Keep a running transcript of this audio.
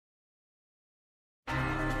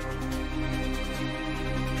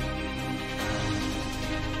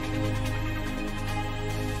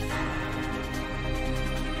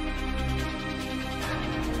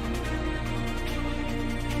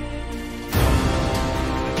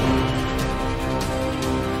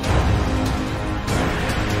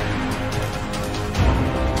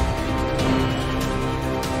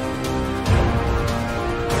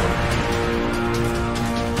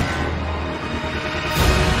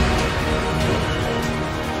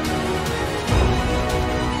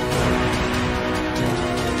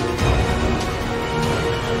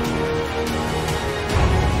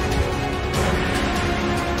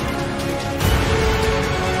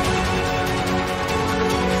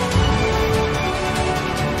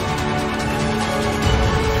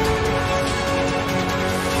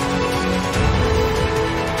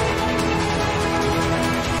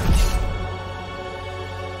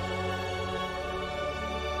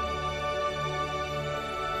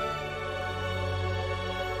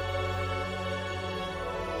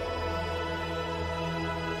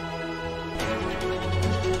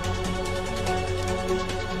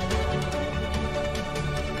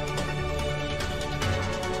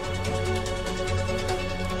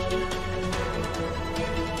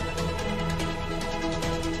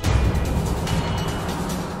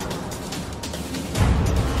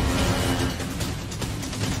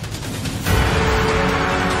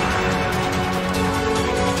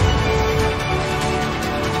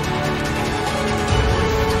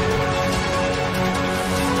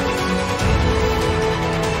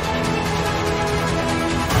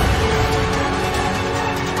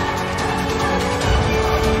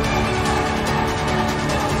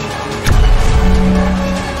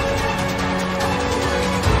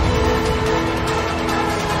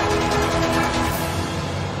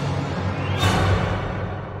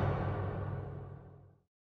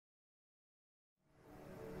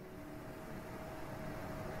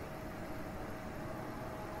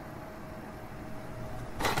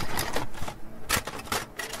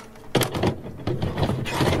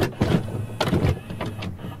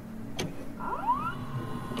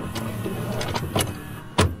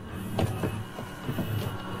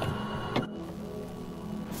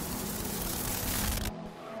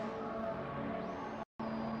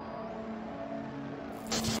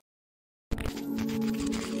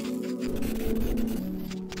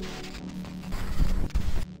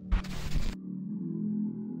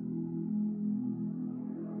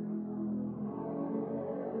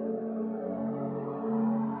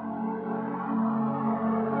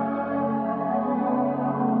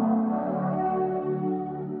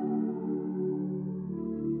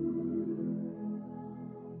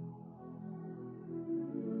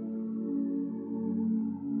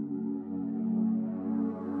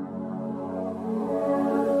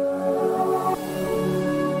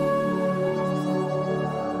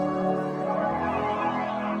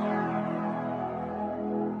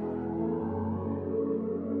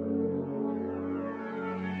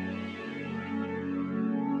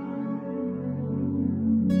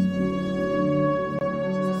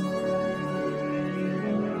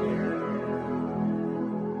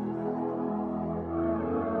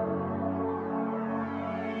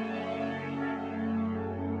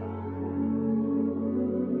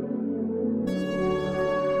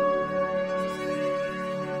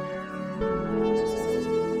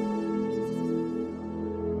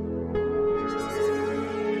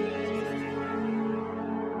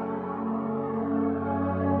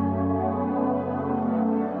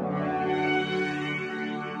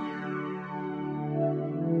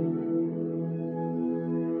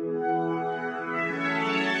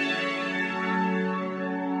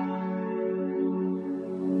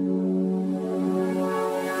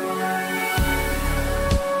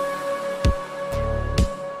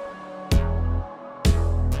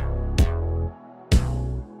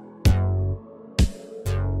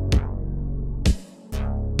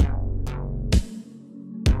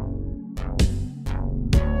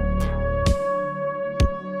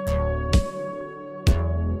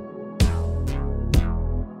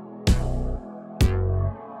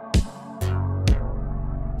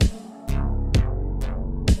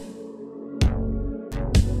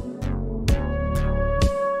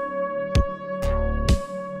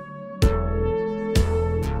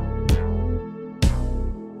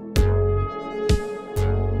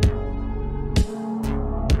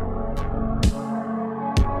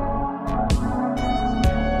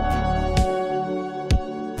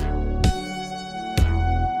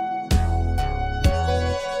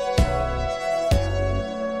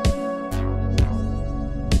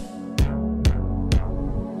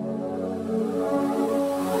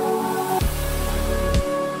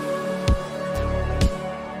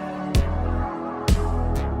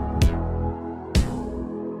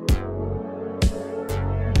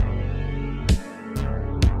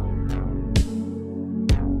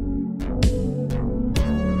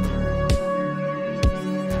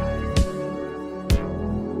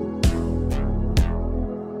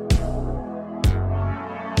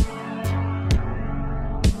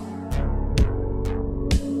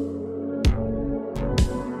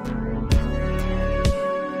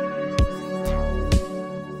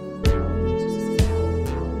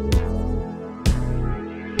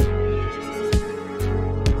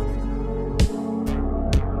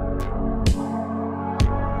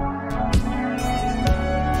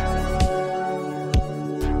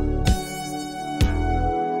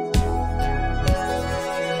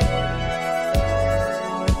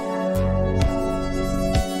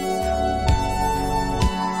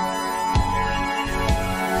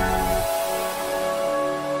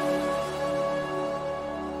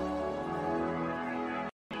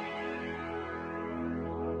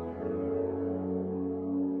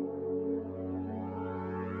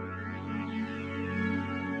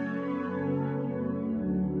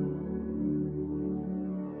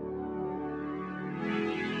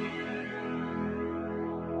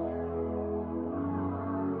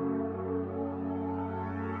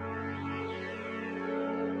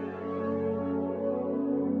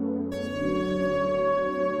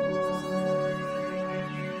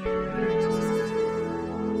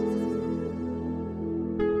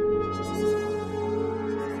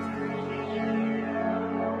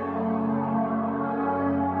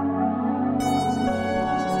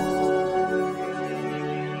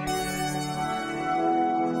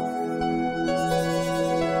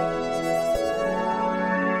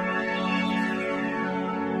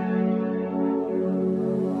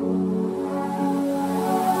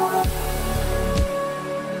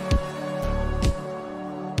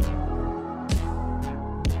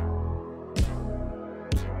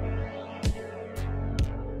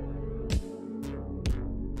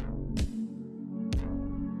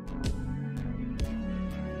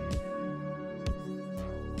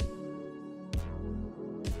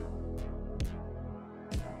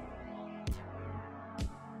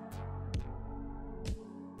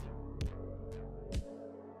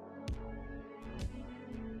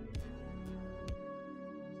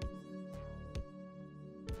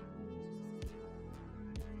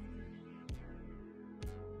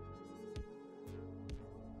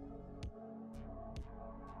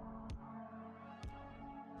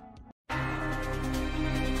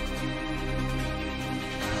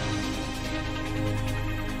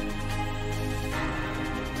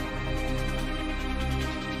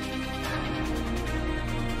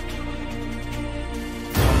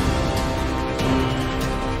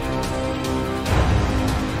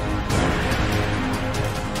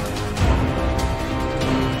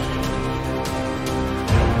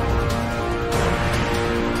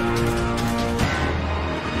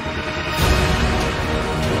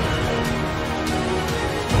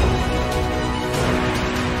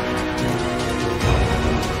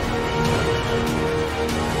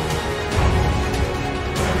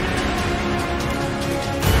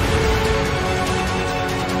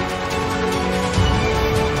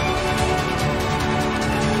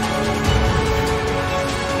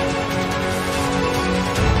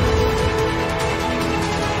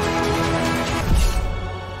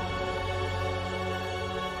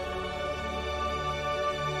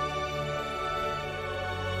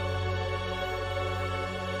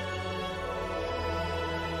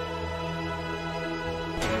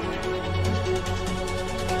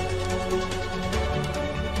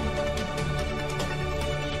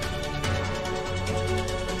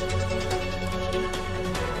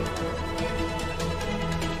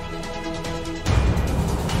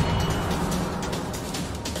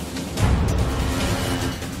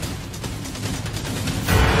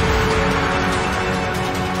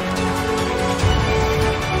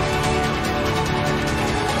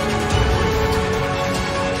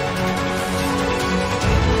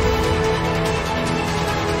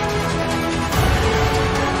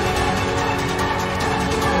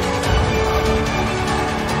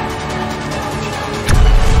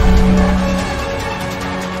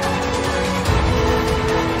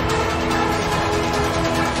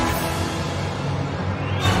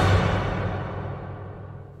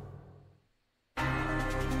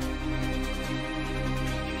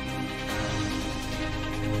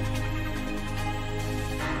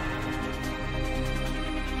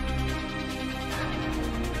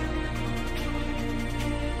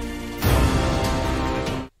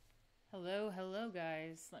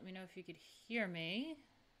let me know if you could hear me.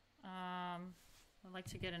 I'd like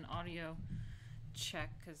to get an audio check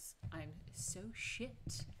because I'm so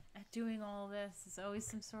shit at doing all this. There's always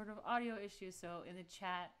some sort of audio issue. So in the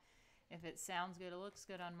chat, if it sounds good, it looks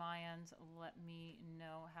good on my end, let me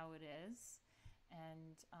know how it is.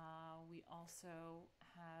 And we also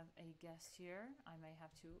have a guest here. I may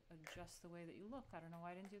have to adjust the way that you look. I don't know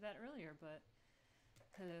why I didn't do that earlier, but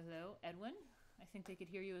hello, Edwin. I think they could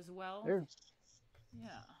hear you as well. Hey,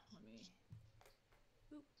 Yeah, let me.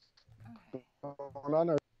 Oop. what's Okay. going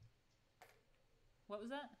on? What was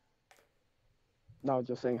that? No,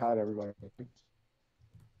 just saying hi to everybody.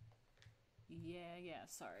 Yeah,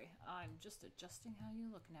 sorry. I'm just adjusting how you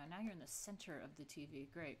look now. Now you're in the center of the TV.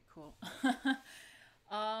 Great, cool.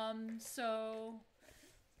 So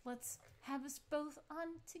let's have us both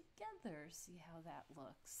on together, see how that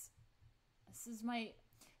looks. This is my,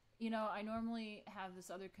 I normally have this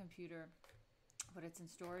other computer, but it's in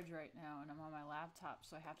storage right now and I'm on my laptop,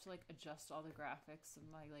 so I have to like adjust all the graphics of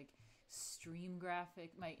my like stream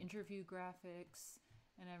graphic, my interview graphics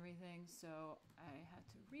and everything. So I had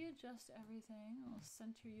to readjust everything. I'll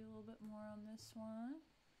center you a little bit more on this one.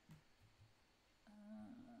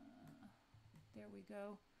 There we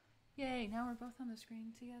go. Yay, now we're both on the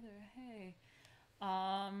screen together. Hey.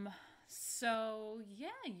 So yeah,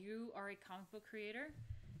 you are a comic book creator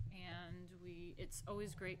and it's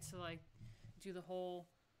always great to like do the whole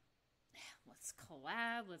let's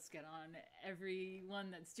collab, let's get on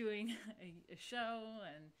everyone that's doing a show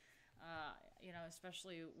and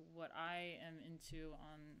especially what I am into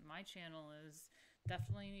on my channel is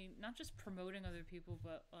definitely not just promoting other people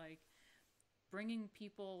but like bringing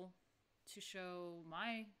people to show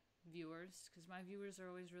my viewers, because my viewers are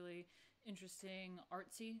always really interesting,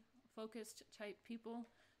 artsy focused type people.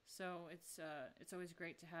 So it's always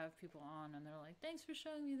great to have people on and they're like, thanks for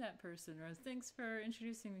showing me that person, or thanks for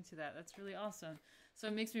introducing me to that. That's really awesome. So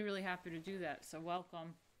it makes me really happy to do that. So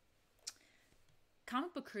welcome.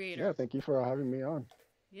 Comic book Yeah, creator. thank you for having me on.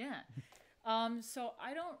 Yeah. So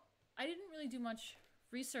I didn't really do much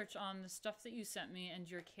research on the stuff that you sent me and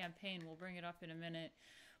your campaign. We'll bring it up in a minute.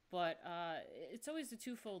 But it's always a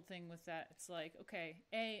twofold thing with that. It's like, okay,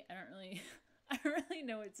 I don't really, I don't really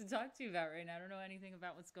know what to talk to you about right now. I don't know anything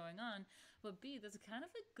about what's going on. But B, that's kind of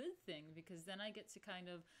a good thing because then I get to kind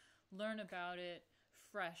of learn about it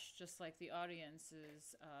fresh, just like the audience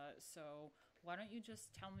is. So why don't you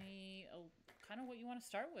just tell me kind of what you want to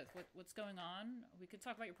start with? What's going on? We could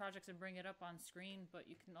talk about your projects and bring it up on screen, but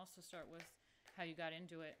you can also start with how you got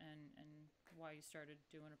into it and why you started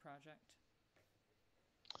doing a project.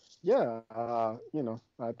 Yeah,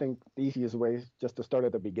 I think the easiest way is just to start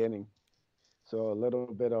at the beginning. So a little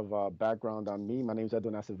bit of background on me. My name is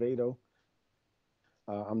Edwin Acevedo.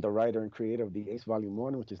 I'm the writer and creator of the Ace Volume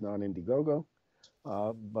 1, which is now on Indiegogo.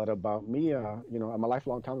 But about me, I'm a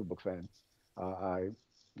lifelong comic book fan. I,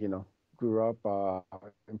 you know, grew up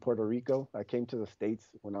in Puerto Rico. I came to the States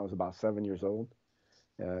when I was about 7 years old.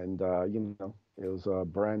 And it was a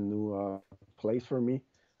brand new place for me.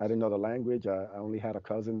 I didn't know the language. I only had a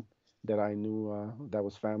cousin that I knew that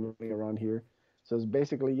was family around here. So it's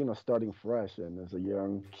basically, starting fresh. And as a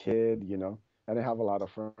young kid, I didn't have a lot of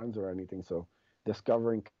friends or anything. So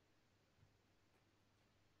discovering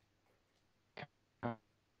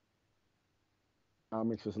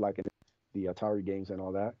comics was like the Atari games and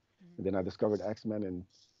all that. And then I discovered X-Men, and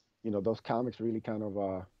those comics really kind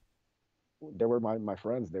of they were my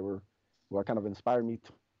friends. They were what kind of inspired me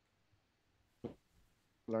to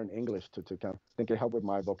learn English to kind of think it helped with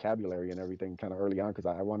my vocabulary and everything kind of early on because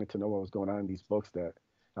I wanted to know what was going on in these books that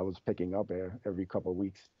I was picking up every couple of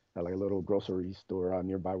weeks at like a little grocery store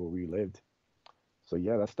nearby where we lived. So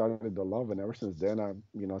yeah, that started the love, and ever since then,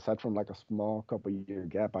 aside from like a small couple year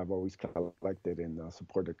gap, I've always collected and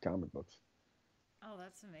supported comic books. Oh,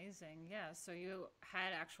 that's amazing. Yeah, so you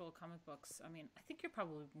had actual comic books. I mean, I think you're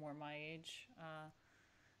probably more my age.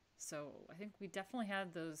 So I think we definitely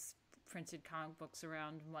had those printed comic books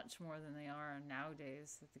around much more than they are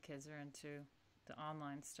nowadays that the kids are into the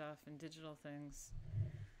online stuff and digital things.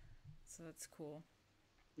 So that's cool.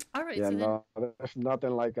 All right, Yeah, so then, no, there's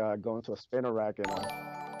nothing like going to a spinner rack and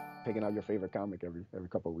picking out your favorite comic every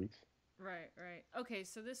couple of weeks. right. Okay,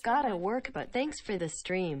 so this Gotta reminds work, but thanks for the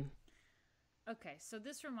stream. Okay, so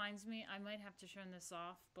this reminds me, I might have to turn this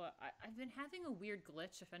off, but I've been having a weird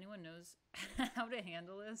glitch. If anyone knows how to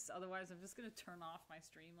handle this, otherwise, I'm just going to turn off my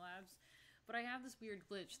Streamlabs. But I have this weird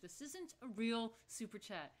glitch. This isn't a real super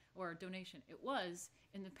chat or donation. It was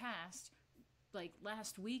in the past, like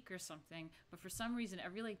last week or something, but for some reason,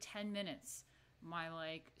 every like 10 minutes, my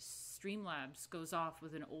like Streamlabs goes off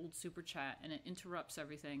with an old super chat and it interrupts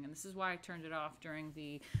everything. And this is why I turned it off during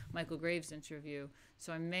the Michael Graves interview.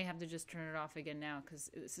 So I may have to just turn it off again now because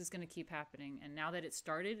this is going to keep happening. And now that it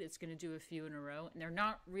started, it's going to do a few in a row. And they're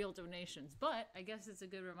not real donations, but I guess it's a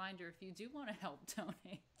good reminder if you do want to help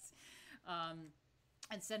donate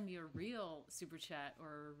and send me a real super chat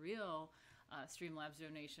or a real Streamlabs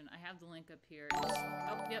donation. I have the link up here.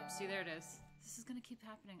 Oh, yep, see, there it is. This is going to keep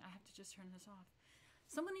happening. I have to just turn this off.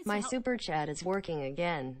 Someone needs My to help. super chat is working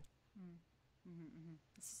again.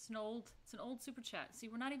 It's an old super chat. See,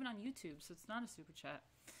 we're not even on YouTube, so it's not a super chat.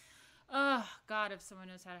 Oh, God, if someone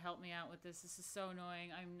knows how to help me out with this is so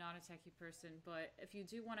annoying. I'm not a techie person, but if you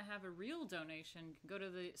do want to have a real donation, go to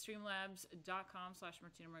the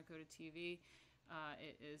streamlabs.com/Martina Markota TV.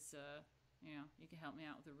 It is, you can help me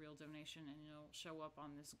out with a real donation and it'll show up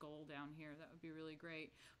on this goal down here. That would be really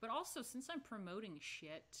great. But also, since I'm promoting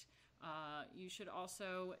shit, you should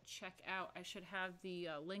also check out, I should have the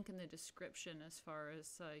link in the description as far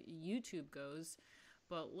as YouTube goes.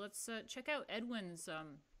 But let's check out Edwin's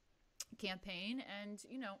campaign and,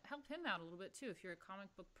 help him out a little bit too. If you're a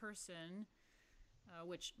comic book person,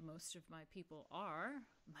 which most of my people are.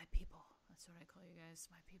 My people. That's what I call you guys,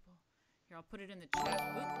 my people. Here, I'll put it in the chat.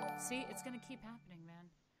 Oop, see, it's going to keep happening, man.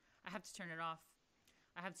 I have to turn it off.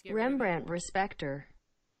 I have to get Rembrandt Respecter.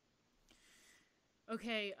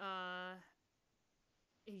 Okay,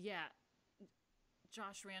 yeah.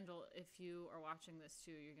 Josh Randall, if you are watching this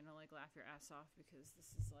too, you're going to like laugh your ass off because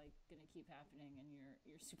this is like going to keep happening and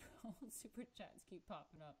your super old super chats keep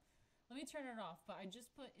popping up. Let me turn it off, but I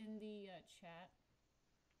just put in the chat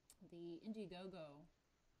the Indiegogo.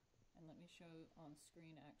 And let me show on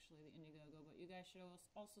screen, actually, the Indiegogo. But you guys should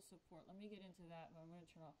also support. Let me get into that. But I'm going to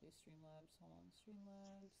turn off these Streamlabs. Hold on.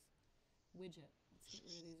 Streamlabs. Widget. Let's get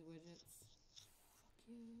rid of these widgets. Fuck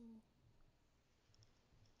you.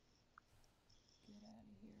 Get out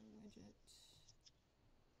of here, widget.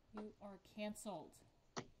 You are canceled.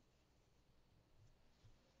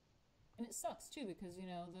 And it sucks, too, because,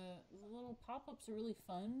 the little pop-ups are really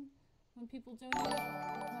fun when people donate.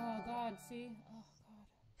 Oh, God, see? Oh, God.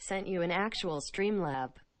 Sent you an actual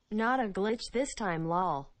Streamlab. Not a glitch this time,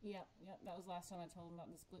 lol. Yep, that was last time I told him about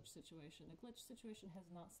this glitch situation. The glitch situation has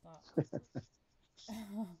not stopped.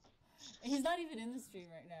 He's not even in the stream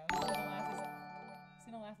right now. He's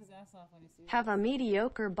gonna laugh his ass off when he sees Have this. a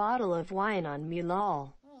mediocre bottle of wine on me,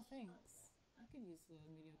 lol. Oh, thanks. I could use the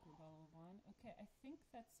mediocre bottle of wine. Okay, I think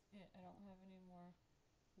that's it. I don't have any more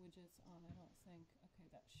widgets on, I don't think. Okay,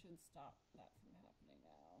 that should stop that from happening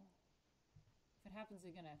now. If it happens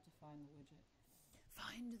again, I have to find the widget.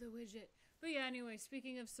 Find the widget. But yeah, anyway,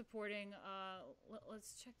 speaking of supporting,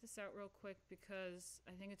 let's check this out real quick because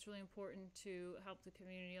I think it's really important to help the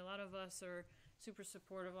community. A lot of us are super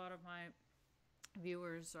supportive. A lot of my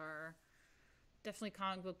viewers are definitely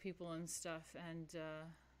comic book people and stuff. And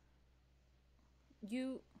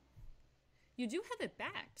you do have it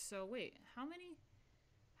backed. So wait, how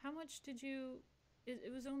much did you...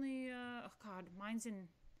 It was only, oh God, mine's in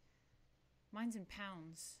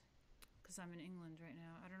pounds because I'm in England right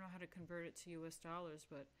now. I don't know how to convert it to US dollars,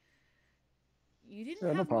 but you didn't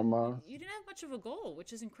have you didn't have much of a goal,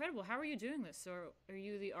 which is incredible. How are you doing this? So are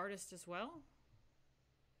you the artist as well?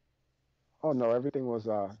 Oh no, everything was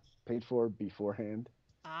paid for beforehand.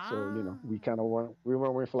 So we kind of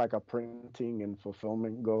went for like a printing and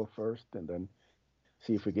fulfillment goal first, and then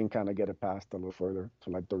see if we can kind of get it past a little further to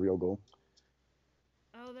like the real goal.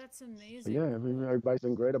 Oh, that's amazing. But yeah, everybody's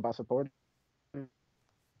been great about supporting.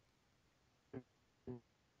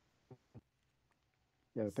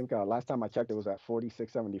 Yeah, I think last time I checked, it was at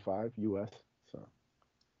 $46.75 US. So.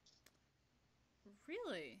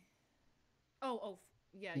 Really? Oh,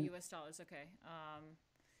 yeah, US dollars. Okay.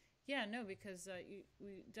 Yeah, no, because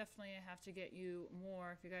we definitely have to get you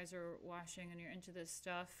more. If you guys are watching and you're into this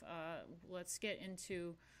stuff, let's get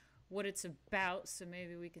into what it's about. So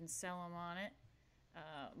maybe we can sell them on it.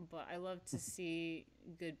 But I love to see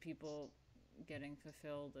good people getting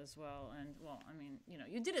fulfilled as well. And well, I mean,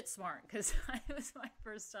 you did it smart because it was my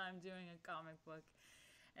first time doing a comic book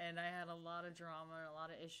and I had a lot of drama and a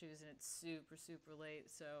lot of issues and it's super, super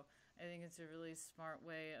late. So I think it's a really smart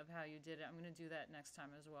way of how you did it. I'm going to do that next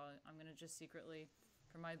time as well. I'm going to just secretly,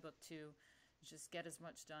 for my book too, just get as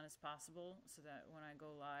much done as possible so that when I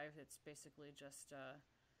go live, it's basically just,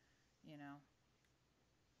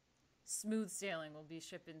 smooth sailing. Will be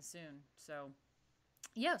shipping soon. So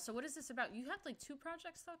yeah, so what is this about? You have like 2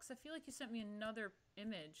 projects though, because I feel like you sent me another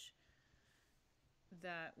image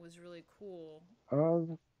that was really cool.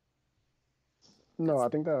 No, I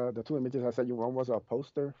think the 2 images I sent you, one was a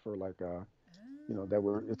poster for like that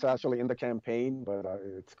were, it's actually in the campaign, but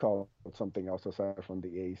it's called something else aside from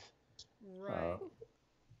the Ace. Uh, Right.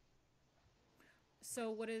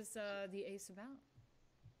 So what is the Ace about?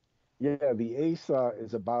 yeah, the Ace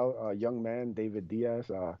is about a young man, David Diaz.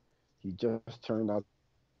 He just turned out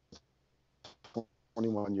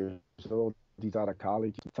 21 years old. He's out of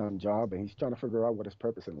college, full-time job, and he's trying to figure out what his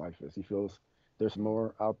purpose in life is. He feels there's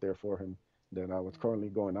more out there for him than what's currently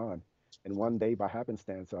going on. And one day, by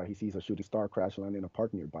happenstance, he sees a shooting star crash land in a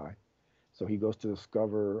park nearby. So he goes to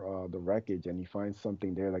discover the wreckage, and he finds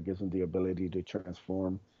something there that gives him the ability to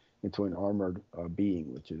transform into an armored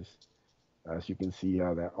being, which is, as you can see,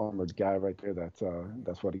 that armored guy right there.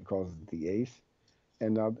 That's what he calls the Ace.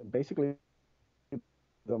 And basically,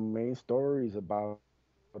 the main story is about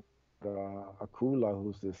Akula,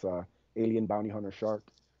 who's this alien bounty hunter shark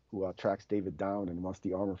who tracks David down and wants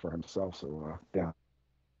the armor for himself. So they have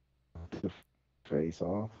to face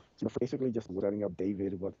off. Basically, just setting up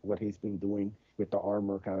David, what he's been doing with the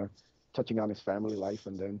armor, kind of touching on his family life,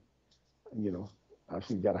 and then you know,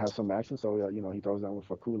 obviously you got to have some action. So he throws down with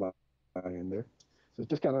Akula in there. So it's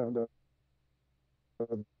just kind of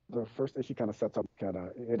the first issue kind of sets up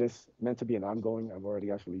it is meant to be an ongoing. I've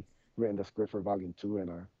already actually written the script for volume 2,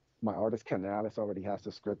 and my artist Canales already has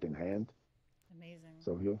the script in hand, Amazing.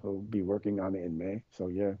 so he'll be working on it in May. So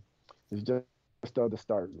yeah, it's just the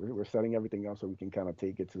start. We're setting everything up so we can kind of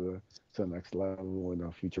take it to the next level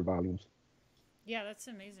in future volumes. Yeah, that's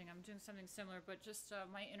amazing. I'm doing something similar, but just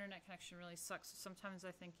my internet connection really sucks. So sometimes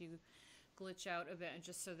I think you glitch out a bit, and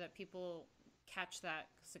just so that people catch that,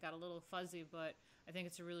 because it got a little fuzzy. But I think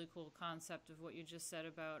it's a really cool concept of what you just said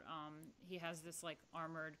about he has this like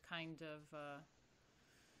armored kind of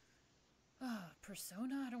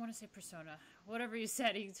persona. I don't want to say persona. Whatever you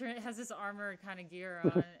said, has this armored kind of gear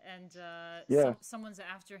on, and Yeah, someone's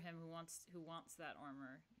after him who wants that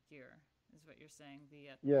armor gear. Is what you're saying?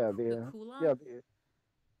 yeah, The the Kula? yeah,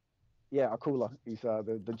 yeah, Akula. He's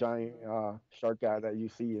the giant Akula. shark guy that you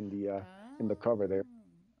see in the cover there.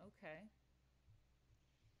 Oh, okay.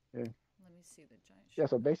 Yeah, Let me see the giant yeah. shark.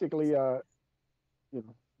 So Oh, basically, he's on. you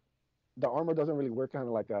know, the armor doesn't really work kind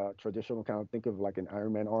of like a traditional kind of, think of like an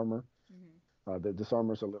Iron Man armor. Mm-hmm. This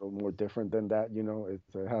armor is a little more different than that.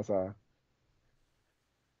 It has a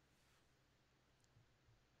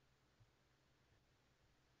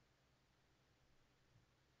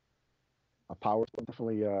power,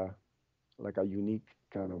 definitely like a unique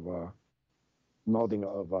kind of molding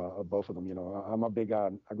of both of them. I'm a big I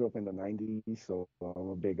grew up in the '90s, so I'm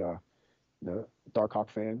a big Dark Hawk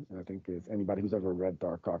fan. And I think it's anybody who's ever read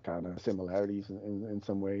Dark Hawk kind of similarities in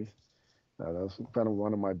some ways. That was kind of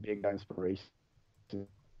one of my big inspirations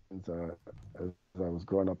as I was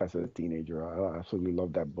growing up as a teenager. I absolutely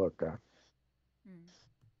loved that book. Mm.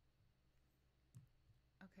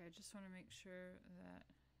 Okay, I just want to make sure that.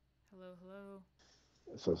 Hello, hello.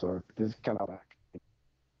 So this is kind of back.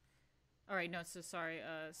 All right, no, so sorry.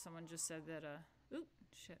 Someone just said that. Oop,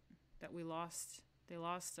 shit, that we lost. They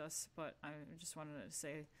lost us, but I just wanted to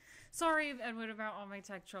say, sorry, Edward, about all my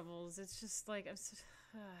tech troubles. It's just like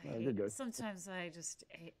I You're hate. good. Sometimes I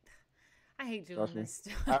hate doing Trust me. this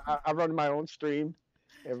stuff. I run my own stream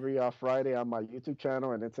every Friday on my YouTube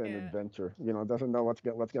channel, and it's an Yeah. adventure. It doesn't know what's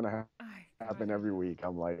gonna I happen God, every week.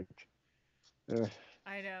 I'm like, eh,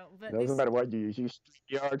 I know, it but doesn't this matter what you use. Use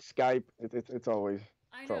StreamYard, Skype. It's always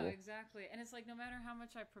I know trouble. exactly, and it's like no matter how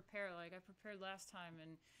much I prepare, like I prepared last time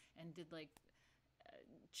and did like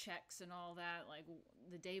checks and all that, like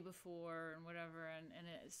the day before and whatever, and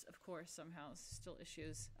it's of course somehow still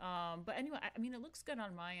issues. But anyway, I mean it looks good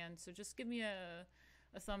on my end, so just give me a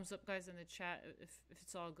thumbs up, guys, in the chat if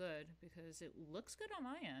it's all good, because it looks good on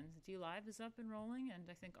my end. D Live is up and rolling, and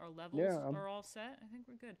I think our levels Yeah, are all set. I think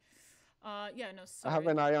we're good. Yeah, no, I have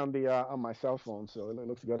sorry. an eye on the on my cell phone, so it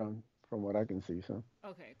looks good on from what I can see. So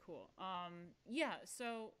Okay, cool. Yeah,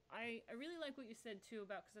 so I really like what you said too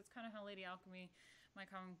about, because that's kind of how Lady Alchemy, my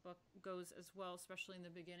comic book, goes as well, especially in the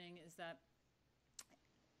beginning, is that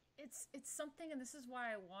it's something, and this is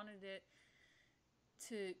why I wanted it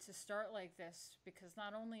to start like this, because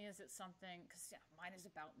not only is it something, because yeah, mine is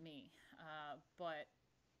about me, but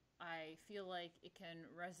I feel like it can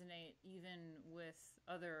resonate even with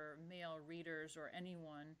other male readers or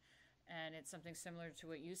anyone. And it's something similar to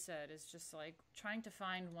what you said, is just like trying to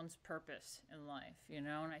find one's purpose in life, And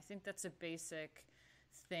I think that's a basic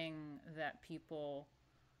thing that people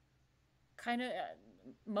kind of,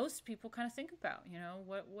 most people kind of think about,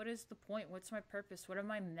 what is the point? What's my purpose? What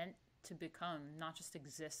am I meant to become? Not just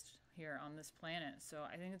exist here on this planet. So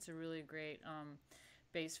I think it's a really great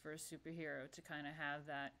base for a superhero to kind of have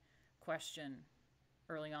that question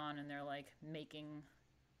early on in their like making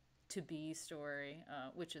to be story,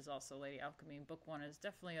 which is also Lady Alchemy. Book one is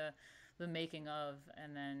definitely the making of,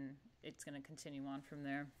 and then it's going to continue on from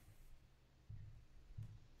there.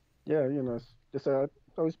 Yeah, it's just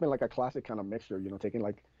it's always been like a classic kind of mixture, taking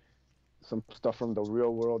like some stuff from the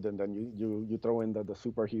real world, and then you throw in the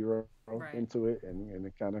superhero Right. into it, and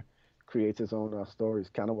it kind of creates its own stories.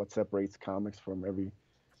 Kind of what separates comics from every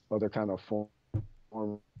other kind of form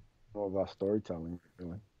of storytelling,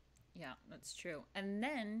 really. Yeah, that's true. And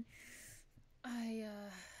then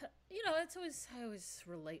it's always I always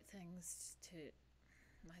relate things to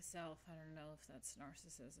myself. I don't know if that's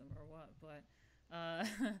narcissism or what, but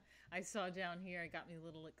I saw down here. It got me a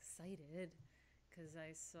little excited because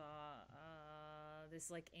I saw this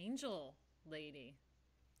like angel lady,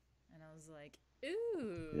 and I was like,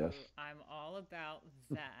 Yes. "Ooh, I'm all about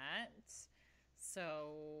that."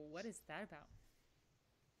 So, what is that about?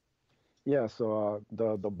 Yeah. So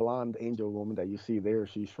the blonde angel woman that you see there,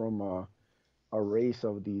 she's from a race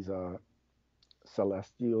of these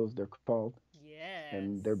celestials. They're called,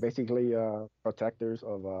 and they're Yes. basically protectors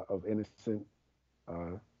of innocent,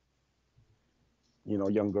 uh,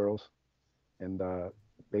 young girls. And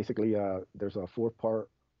basically, there's a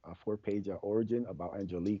four-page origin about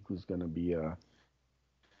Angelique, who's going to be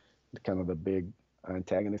kind of the big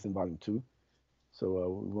antagonist in volume two. So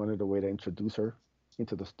we wanted a way to introduce her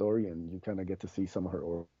into the story, and you kind of get to see some of her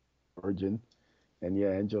origin. And yeah,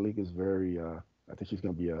 Angelique is very. I think she's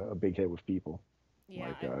going to be a big hit with people. Yeah,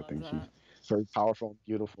 Like I I love think she's that. very powerful and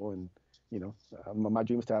beautiful, and my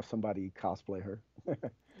dream is to have somebody cosplay her. So I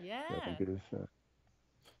think Yeah, it is. So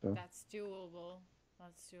that's doable.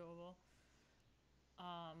 That's doable.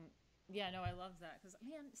 Um, yeah, no, I love that because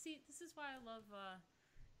man, see, this is why I love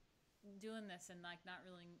doing this and like not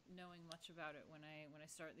really knowing much about it when I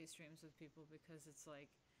start these streams with people because it's like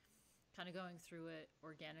kind of going through it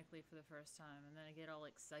organically for the first time and then I get all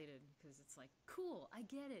excited because it's like cool, I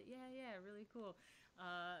get it, yeah, really cool.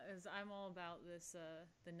 As I'm all about this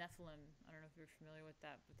the Nephilim. I don't know if you're familiar with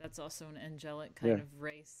that, but that's also an angelic kind yeah. of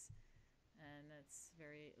race, and that's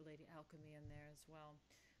very Lady Alchemy in there as well.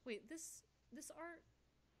 Wait, this art,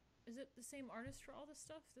 is it the same artist for all this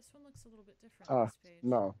stuff? This one looks a little bit different, Uh, this page.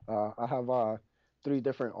 no, I have three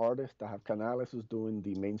different artists. I have Canales who's doing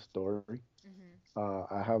the main story.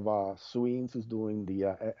 Mm-hmm. I have Sweens who's doing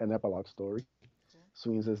the an epilogue story. Cool.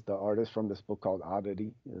 Sweens is the artist from this book called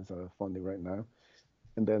Oddity. Is funding right now.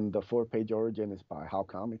 And then the four-page origin is by How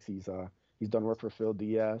Comics. He's done work for Phil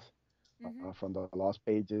Diaz Mm-hmm. from the Lost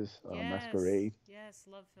Pages, Yes. Masquerade. Yes.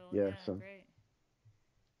 Love Phil. Yeah, Yeah. so Great.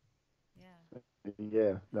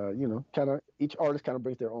 Yeah. yeah, kind of each artist kind of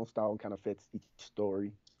brings their own style and kind of fits each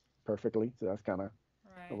story perfectly. So that's kind of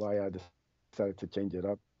Right. why I decided to change it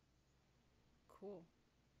up. Cool.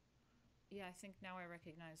 Yeah, I think now I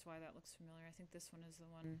recognize why that looks familiar. I think this one is the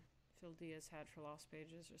one Phil Diaz had for Lost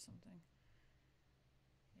Pages or something.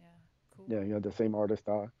 Yeah. Cool. Yeah, you had the same artist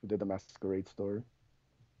who did the Masquerade story.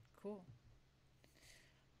 Cool.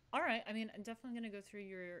 All right. I mean, I'm definitely going to go through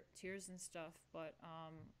your tiers and stuff, but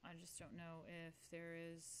I just don't know if there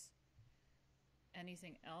is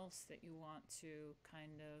anything else that you want to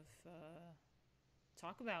kind of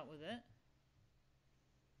talk about with it.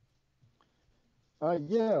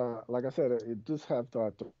 Yeah, like I said, it does have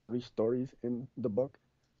three stories in the book.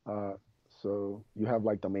 Uh, so you have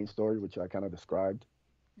like the main story, which I kind of described,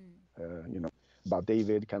 Hmm. about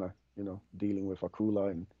David kind of, dealing with Akula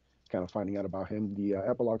and kind of finding out about him. The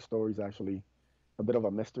epilogue story is actually a bit of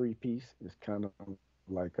a mystery piece. It's kind of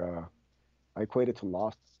like I equate it to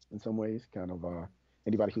Lost in some ways. Kind of Hmm.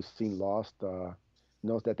 anybody who's seen Lost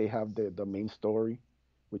knows that they have the main story,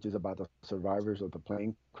 which is about the survivors of the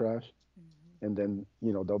plane crash, Hmm. and then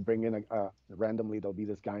they'll bring in randomly there'll be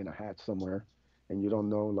this guy in a hat somewhere, and you don't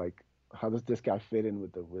know like how does this guy fit in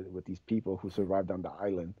with these people who survived on the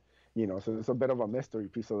island. So it's a bit of a mystery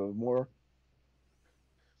piece. So the more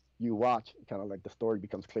you watch, kind of like the story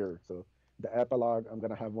becomes clearer. So the epilogue, I'm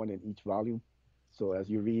gonna have one in each volume. So as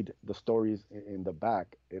you read the stories in the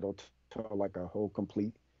back, it'll tell like a whole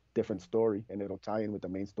complete different story, and it'll tie in with the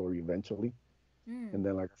main story eventually. Hmm. And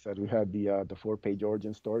then, like I said, we had the four-page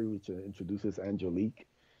origin story, which introduces Angelique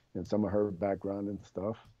and some of her background and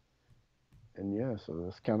stuff. And yeah, so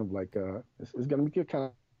it's kind of like it's gonna be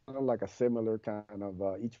kind of like a similar kind of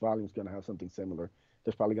each volume is gonna have something similar.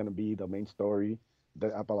 There's probably gonna be the main story, the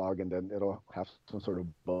epilogue, and then it'll have some sort of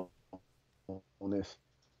bonus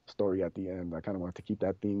story at the end. I kind of want to keep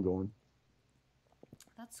that theme going.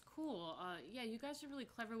 That's cool. Yeah, you guys are really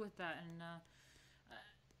clever with that, and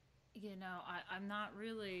I'm not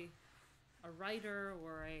really a writer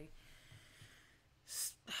or a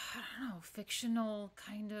I don't know fictional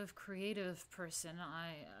kind of creative person.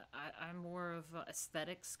 I'm more of a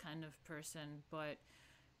aesthetics kind of person, but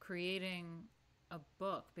creating a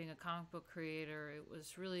book, being a comic book creator, it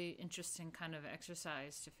was really interesting kind of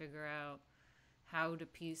exercise to figure out how to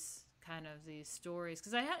piece kind of these stories,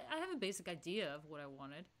 because I have a basic idea of what I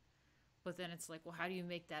wanted, but then it's like, well, how do you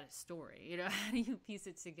make that a story? You know, how do you piece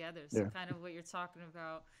it together? So Yeah. kind of what you're talking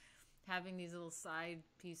about, having these little side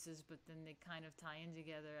pieces, but then they kind of tie in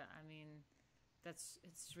together. I mean, it's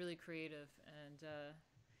really creative. And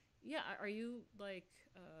yeah, are you like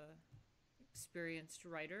experienced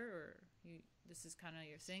writer, or you? This is kind of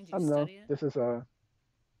your thing. Do I you don't know. study it?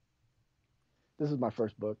 This is my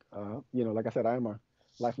first book. Like I said, I am a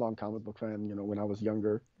lifelong comic book fan. When I was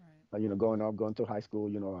younger, Right. growing up, going through high school,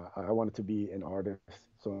 I wanted to be an artist.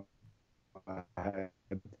 So I had,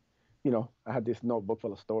 I had this notebook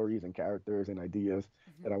full of stories and characters and ideas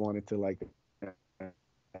Mm-hmm. that I wanted to like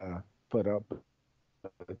uh, put up,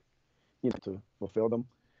 to fulfill them.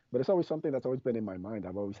 But it's always something that's always been in my mind.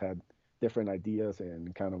 I've always had different ideas,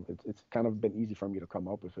 and kind of it's kind of been easy for me to come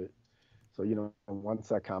up with it. So, Right. once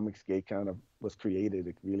that Comics Gate kind of was created,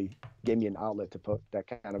 it really gave me an outlet to put that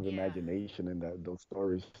kind of Yeah. imagination and those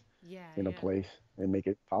stories Yeah. in a Yeah. place and make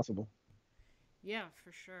it possible. Yeah.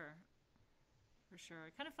 For sure. For sure.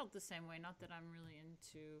 I kind of felt the same way. Not that I'm really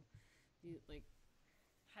into like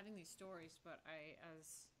having these stories, but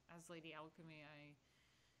as Lady Alchemy, I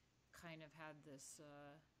kind of had this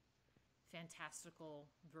fantastical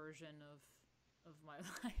version of my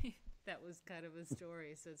life that was kind of a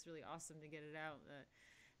story. So it's really awesome to get it out.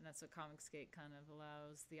 And that's what Comicsgate kind of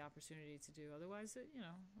allows the opportunity to do. Otherwise, I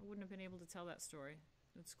wouldn't have been able to tell that story.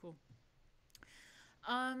 It's cool.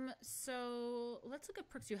 So let's look at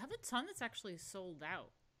Perks. You have a ton that's actually sold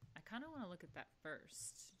out. I kind of want to look at that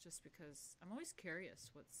first, just because I'm always curious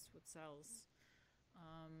what sells.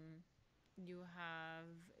 You have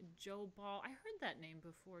Joe Ball. I heard that name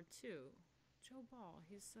before too. Joe Ball.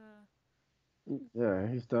 He's Yeah,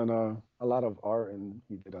 he's done a lot of art, and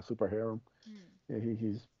he did a superhero. hmm. Yeah,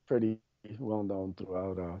 he's pretty well known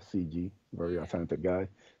throughout CG. Very Yeah. talented guy.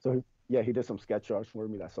 So yeah, he did some sketch art for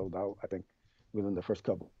me that sold out, I think, within the first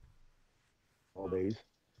couple of Wow. days.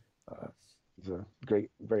 Uh, Nice. he's a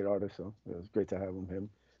great artist. So it was great to have him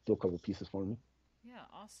do a couple pieces for me. Yeah,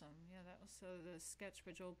 awesome. Yeah, that was so the sketch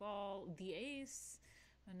by Joe Ball, the Ace,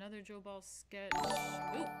 another Joe Ball sketch.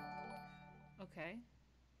 Ooh. Okay.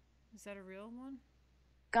 Is that a real one?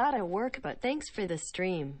 Gotta work, but thanks for the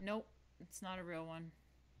stream. Nope, it's not a real one.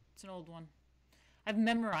 It's an old one. I've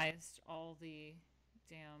memorized all the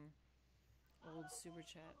damn old super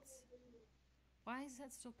chats. Why is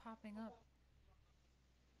that still popping up?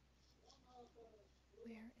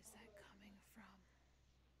 Where is that coming from?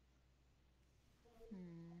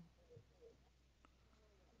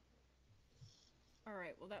 All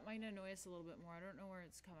right, well, that might annoy us a little bit more. I don't know where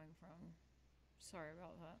it's coming from. Sorry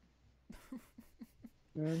about that.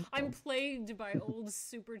 Yeah, I'm plagued by old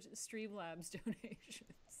Super Streamlabs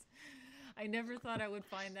donations. I never thought I would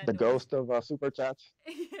find that the noise. ghost of super chats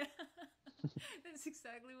Yeah, that's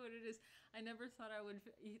exactly what it is. I never thought I would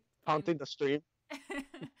find. haunting the stream.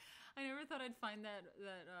 I never thought I'd find that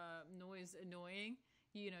noise annoying.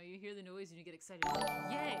 You hear the noise and you get excited. Like,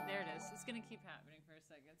 yay! There it is. It's gonna keep happening for a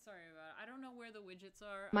second. Sorry about it. I don't know where the widgets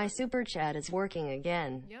are. My super chat is working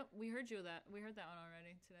again. Yep, we heard that one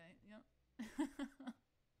already today. Yep.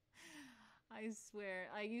 I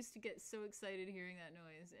swear, I used to get so excited hearing that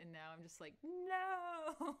noise, and now I'm just like,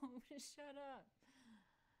 no, shut up.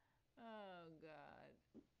 Oh God,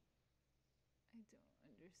 I don't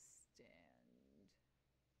understand.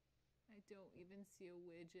 I don't even see a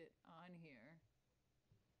widget on here.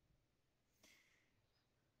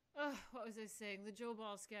 Oh, what was I saying? The Joe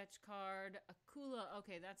Ball sketch card. Akula.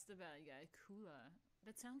 Okay, that's the bad guy. Akula.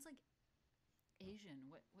 That sounds like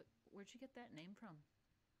Asian. Where'd you get that name from?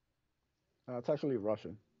 It's actually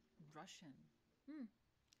Russian. Russian.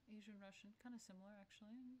 Asian Russian. Kind of similar,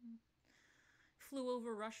 actually. Flew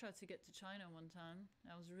over Russia to get to China one time.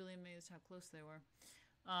 I was really amazed how close they were.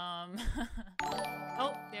 Oh,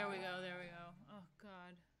 there we go. Oh,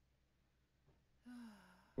 God.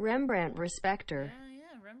 Rembrandt Respecter.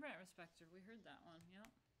 Yeah, Rembrandt Respecter. We heard that one. Yep.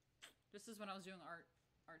 This is when I was doing art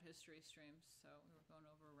history streams, so we were going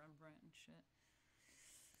over Rembrandt and shit.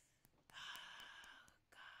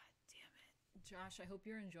 God damn it, Josh! I hope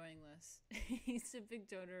you're enjoying this. He's a big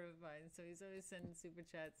donor of mine, so he's always sending super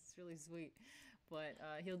chats. It's really sweet, but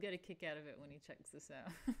he'll get a kick out of it when he checks this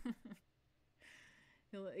out.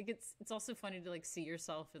 It's also funny to like see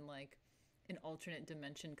yourself in like an alternate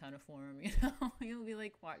dimension kind of form, You'll be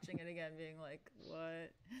like watching it again being like,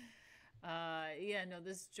 what? Yeah, Yeah, no,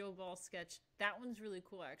 this Joe Ball sketch, that one's really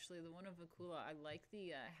cool, actually. The one of Akula, I like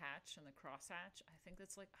the hatch and the crosshatch. I think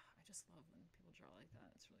that's like, oh, I just love when people draw like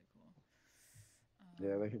that. It's really cool.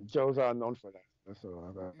 Yeah, Joe's are known for that.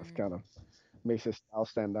 So that's kind of makes his style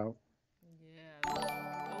stand out. Yeah.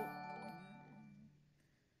 Oh,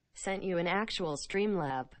 Sent you an actual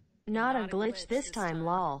Streamlab. Not a not a glitch this time,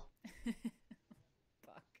 lol. Fuck. Why is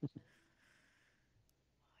that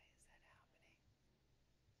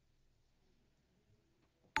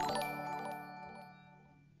happening?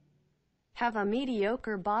 Have a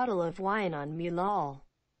mediocre bottle of wine on me, lol.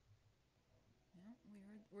 Yeah,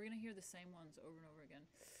 we're gonna hear the same ones over and over again.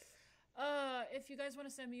 If you guys want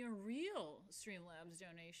to send me a real Streamlabs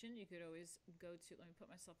donation, you could always go to, let me put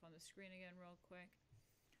myself on the screen again real quick.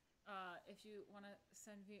 If you want to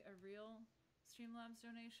send me a real Streamlabs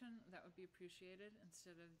donation, that would be appreciated.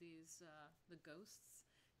 Instead of these, the ghosts,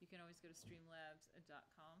 you can always go to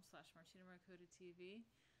streamlabs.com/Martina Markota TV.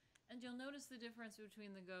 And you'll notice the difference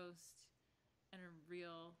between the ghost and a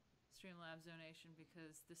real Streamlabs donation,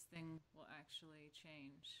 because this thing will actually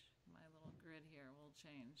change. My little grid here will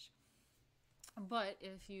change. But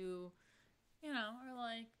if you are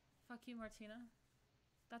like, fuck you, Martina,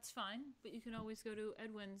 that's fine. But you can always go to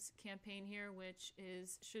Edwin's campaign here, which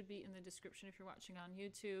should be in the description if you're watching on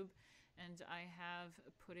YouTube. And I have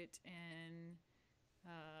put it in,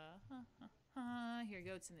 here you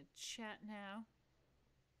go, it's in the chat now.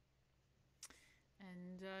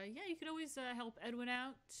 And yeah, you could always help Edwin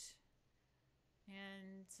out.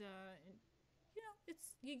 And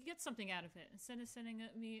you get something out of it. Instead of sending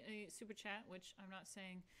me a super chat, which I'm not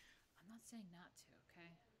saying not to,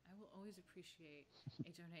 okay? I will always appreciate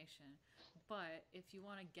a donation. But if you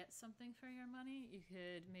want to get something for your money, you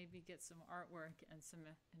could maybe get some artwork and some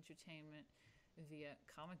entertainment via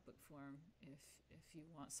comic book form if you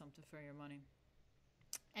want something for your money.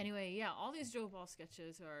 Anyway, yeah, all these Joe Ball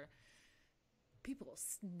sketches are people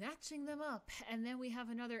snatching them up. And then we have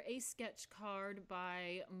another Ace sketch card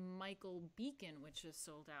by Michael Beacon, which is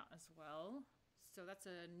sold out as well. So that's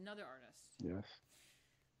another artist. Yes.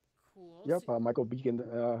 Cool. Yep, Michael Beacon.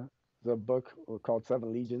 There's a book called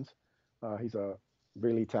Seven Legions. He's a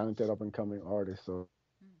really talented up-and-coming artist. So,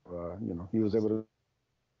 he was able to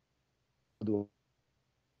do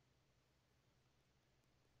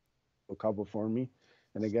a couple for me.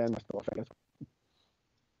 And again,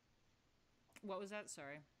 what was that?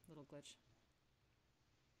 Sorry, little glitch.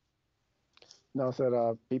 No, I said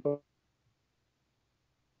people.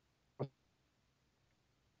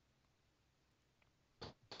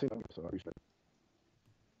 So I respect.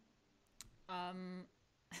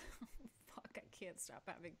 Fuck, I can't stop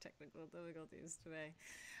having technical difficulties today.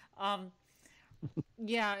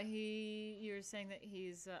 Yeah, you're saying that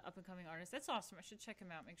he's an up-and-coming artist. That's awesome. I should check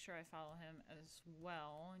him out. Make sure I follow him as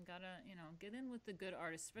well. And gotta, get in with the good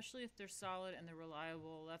artists, especially if they're solid and they're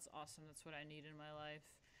reliable. That's awesome. That's what I need in my life.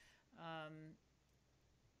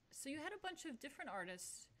 So you had a bunch of different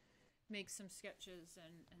artists make some sketches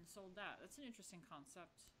and sold that. That's an interesting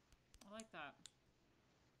concept. I like that.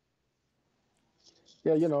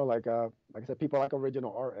 Yeah, like I said, people like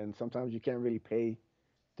original art, and sometimes you can't really pay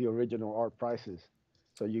the original art prices.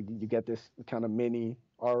 So you get this kind of mini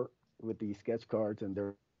art with these sketch cards, and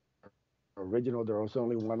they're original. There's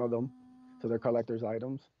only one of them, so they're collector's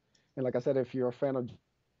items. And like I said, if you're a fan of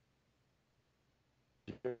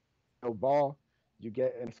Joe Ball, you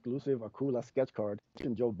get an exclusive Akula sketch card. You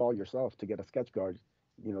can Joe Ball yourself to get a sketch card.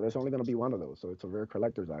 There's only going to be one of those, so it's a rare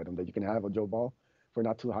collector's item that you can have a Joe Ball for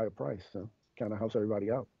not too high a price. So kind of helps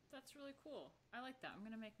everybody out. That's really cool. I like that. I'm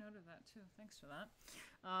going to make note of that too. Thanks for that.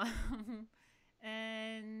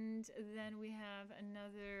 And then we have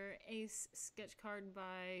another Ace sketch card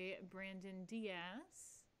by Brandon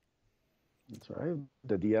Diaz. That's right.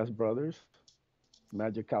 The Diaz brothers.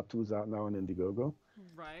 Magic Cop 2's out now on Indiegogo.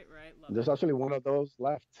 Right. There's actually one of those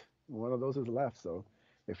left. One of those is left. So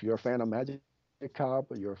if you're a fan of Magic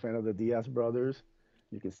Cop or you're a fan of the Diaz brothers,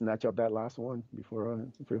 you can snatch up that last one before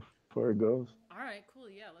it goes. All right, cool.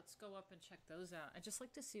 Yeah, let's go up and check those out. I just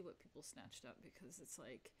like to see what people snatched up, because it's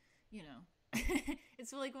like,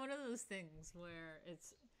 it's like one of those things where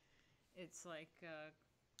it's like,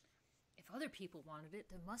 if other people wanted it,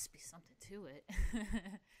 there must be something to it.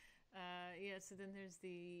 Yeah, so then there's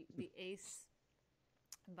the Ace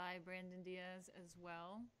by Brandon Diaz as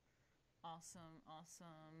well. Awesome.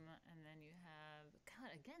 And then you have,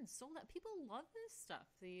 God, again, sold out. People love this stuff.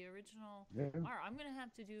 The original art. I'm going to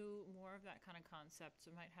have to do more of that kind of concept.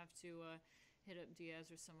 I might have to hit up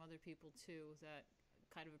Diaz or some other people too that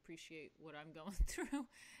kind of appreciate what I'm going through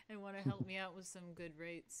and want to help me out with some good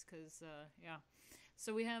rates, because, yeah.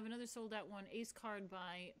 So we have another sold out one, Ace card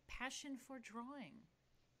by Passion for Drawing.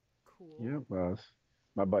 Cool. Yeah,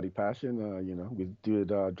 my buddy Passion. We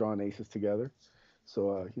did drawing aces together.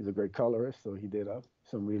 So he's a great colorist. So he did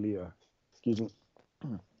some really, excuse me,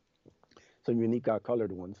 some unique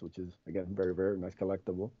colored ones, which is again very very nice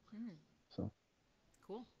collectible. So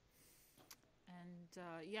Cool. And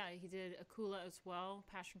yeah, he did Akula as well.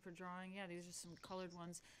 Passion for Drawing. Yeah, these are some colored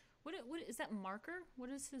ones. What is that marker? What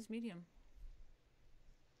is his medium?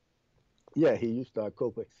 yeah, he used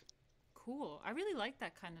Copics. Cool. I really like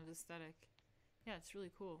that kind of aesthetic. Yeah, it's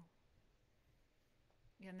really cool.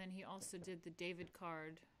 Yeah, and then he also did the David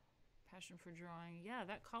card, Passion for Drawing. Yeah,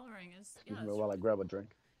 that coloring is. Excuse Yeah, me while I grab a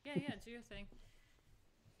drink. yeah, do your thing.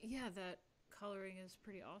 Yeah, that coloring is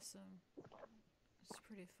pretty awesome. It's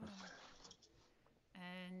pretty fun.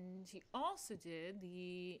 And he also did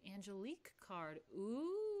the Angelique card.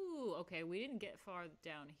 Ooh, okay, we didn't get far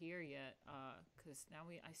down here yet, because now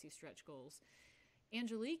I see stretch goals.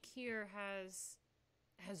 Angelique here has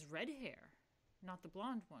red hair, not the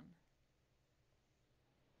blonde one.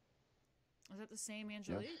 Is that the same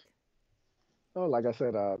Angelique? Yes. Oh, like I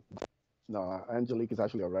said, no, Angelique is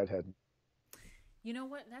actually a redhead. You know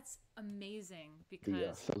what? That's amazing Yeah,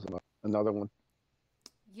 because so another one.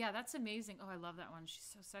 yeah, that's amazing. Oh, I love that one. She's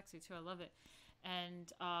so sexy too. I love it.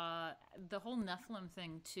 And the whole Nephilim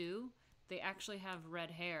thing too. They actually have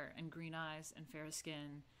red hair and green eyes and fair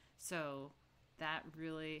skin. So that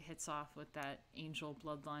really hits off with that angel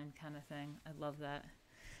bloodline kind of thing. I love that.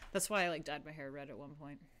 That's why I dyed my hair red at one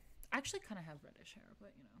point. I actually kind of have reddish hair,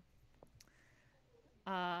 but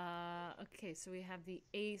okay, so we have the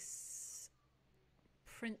Ace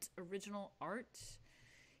print original art.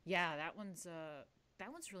 Yeah, that one's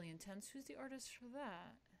really intense. Who's the artist for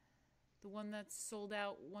that? The one that's sold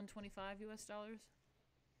out $125 US?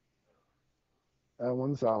 That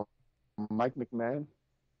one's Mike McMahon.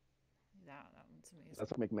 Yeah, that one's amazing.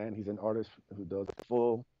 That's McMahon. He's an artist who does a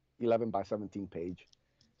full 11 by 17 page.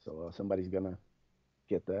 So somebody's gonna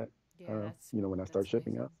get that. Yeah, when I start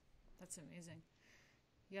shipping out. That's amazing.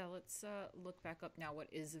 Yeah, let's look back up now what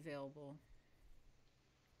is available.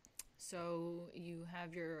 So you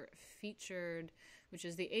have your featured, which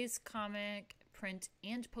is the Ace comic, print,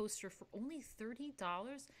 and poster for only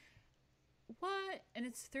 $30. What? And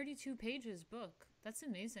it's 32 pages book. That's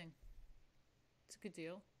amazing. It's a good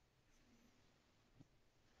deal.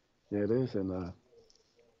 Yeah, it is. And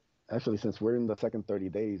actually, since we're in the second 30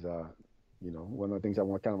 days, one of the things I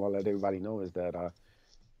want to let everybody know is that,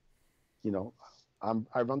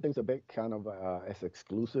 I run things a bit kind of as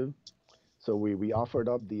exclusive. So we offered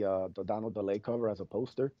up the Donald DeLay cover as a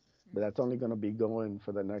poster, but that's only going to be going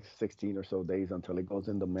for the next 16 or so days until it goes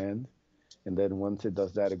in demand. And then once it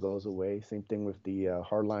does that, it goes away. Same thing with the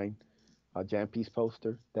Hardline Jam Piece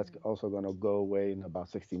poster. That's also going to go away in about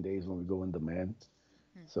 16 days when we go in demand.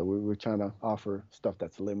 So we're trying to offer stuff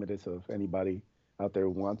that's limited. So if anybody out there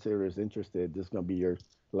wants it or is interested, this is going to be your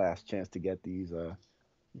last chance to get these.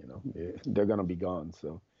 They're going to be gone.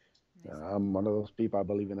 So I'm one of those people. I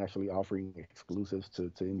believe in actually offering exclusives to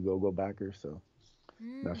Indiegogo backers. So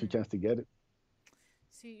now's your chance to get it.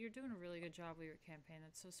 See, you're doing a really good job with your campaign.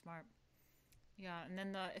 That's so smart. Yeah, and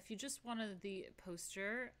then if you just wanted the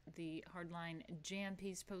poster, the Hardline Jam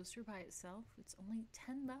Piece poster by itself, it's only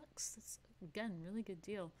 $10. That's, again, really good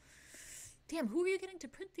deal. Damn, who are you getting to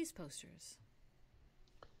print these posters?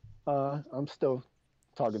 I'm still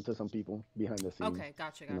talking to some people behind the scenes. Okay,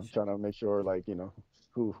 gotcha. Trying to make sure,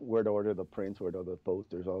 where to order the prints, where to order the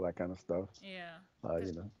posters, all that kind of stuff. Yeah.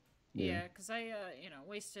 Yeah, because I,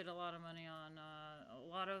 wasted a lot of money on a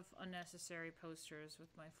lot of unnecessary posters with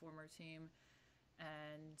my former team.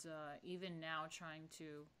 And even now, trying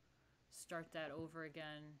to start that over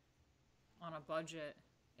again on a budget,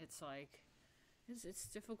 it's it's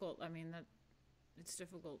difficult. I mean, it's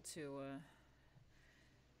difficult to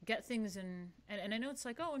get things in, and I know it's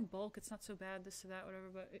in bulk, it's not so bad, this or that,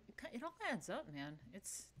 whatever, but it all adds up, man.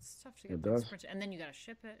 It's tough to get things printed, and then you gotta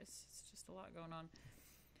ship it. It's just a lot going on.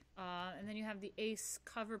 And then you have the Ace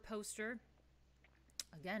cover poster.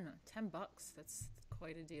 Again, $10. That's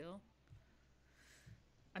quite a deal.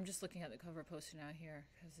 I'm just looking at the cover poster now here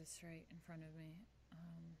because it's right in front of me.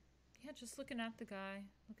 Yeah, just looking at the guy,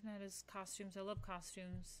 looking at his costumes. I love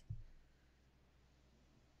costumes.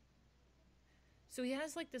 So he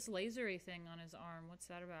has this lasery thing on his arm. What's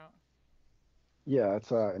that about? Yeah,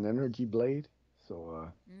 it's an energy blade. So,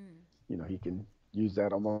 he can use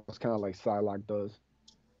that almost kind of like Psylocke does.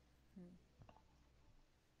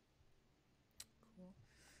 Cool.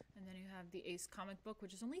 And then you have the Ace comic book,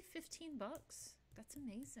 which is only $15. That's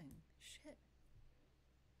amazing. Shit.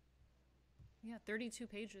 Yeah, 32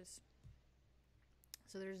 pages.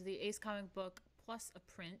 So there's the Ace comic book plus a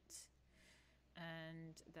print,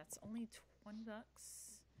 and that's only $20.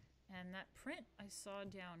 And that print I saw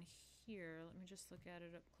down here. Let me just look at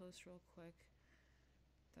it up close real quick.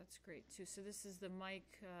 That's great too. So this is the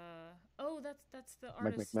Mike. Oh, that's the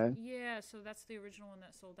Mike artist. McMahon. Yeah. So that's the original one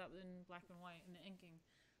that sold out in black and white in the inking.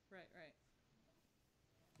 Right. Right.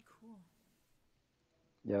 Cool.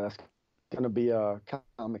 Yeah, that's gonna be a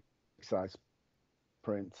comic size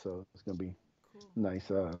print, so it's gonna be Cool.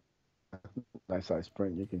 nice, nice size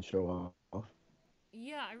print you can show off.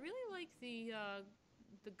 Yeah, I really like the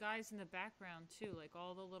guys in the background too, like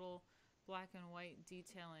all the little black and white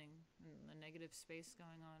detailing and the negative space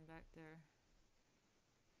going on back there.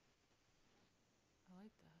 I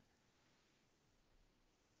like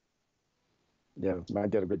that. Yeah,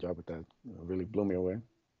 Matt did a good job with that. Really blew me away.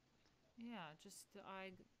 Yeah, just the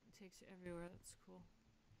eye takes you everywhere. That's cool.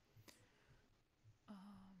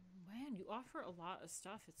 Man, you offer a lot of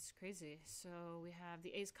stuff. It's crazy. So we have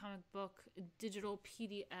the Ace comic book digital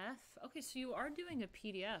PDF. Okay, so you are doing a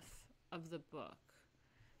PDF of the book.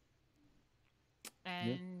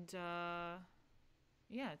 And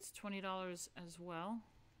yeah, it's $20 as well.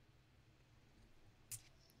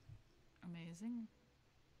 Amazing.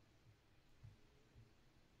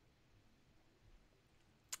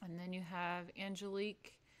 And then you have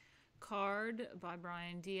Angelique card by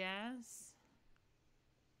Brian Diaz.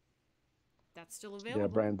 That's still available. Yeah,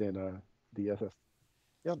 Brandon DSS.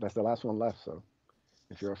 Yeah, that's the last one left. So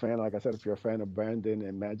if you're a fan, like I said, if you're a fan of Brandon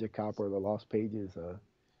and Magic Cop or the Lost Pages,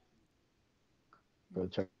 go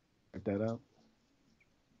check that out.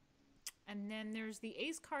 And then there's the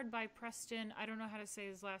Ace card by Preston. I don't know how to say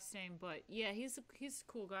his last name, but yeah, he's a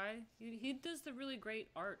cool guy. He does the really great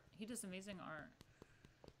art. He does amazing art.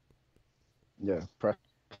 Yeah,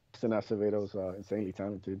 Preston Acevedo's insanely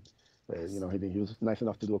talented. You know, he was nice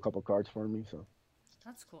enough to do a couple cards for me. So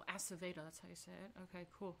that's cool. Acevedo, that's how you say it. Okay,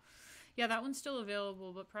 cool. Yeah, that one's still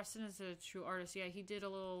available, but Preston is a true artist. Yeah, he did a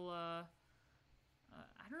little. I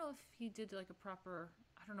don't know if he did like a proper.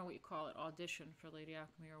 I don't know what you call it, audition for Lady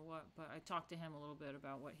Alchemy or what, but I talked to him a little bit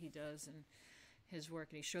about what he does and his work,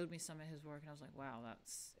 and he showed me some of his work, and I was like, wow,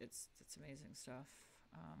 it's amazing stuff.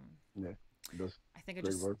 yeah, he does I think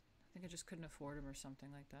great work. I think I just couldn't afford him or something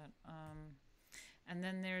like that. And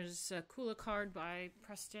then there's a Kula card by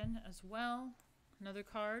Preston as well. Another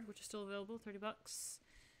card, which is still available, $30.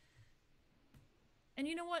 And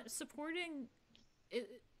you know what? Supporting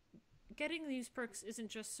it, getting these perks isn't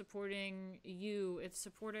just supporting you. It's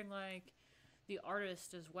supporting like the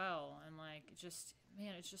artist as well. And like, just,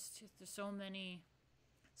 man, it's just, there's so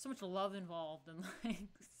much love involved in like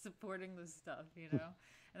supporting this stuff, you know?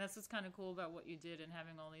 And that's what's kind of cool about what you did and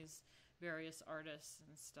having all these various artists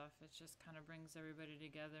and stuff. It just kind of brings everybody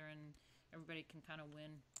together and everybody can kind of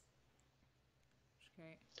win. It's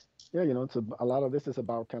great. Yeah, you know, it's a lot of this is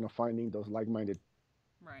about kind of finding those like-minded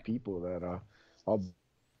Right. people that all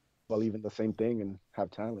believe in the same thing and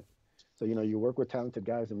have talent. So, you know, you work with talented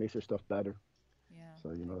guys and makes your stuff better. Yeah.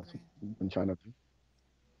 So, you know, that's what we've been trying to do.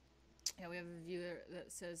 Yeah, we have a viewer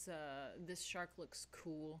that says, this shark looks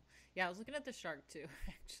cool. Yeah, I was looking at the shark too,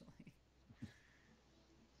 actually.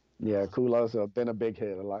 Yeah, Kula's been a big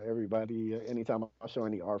hit. Everybody, anytime I show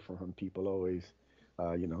any art from him, people always,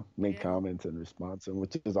 you know, make comments and response, and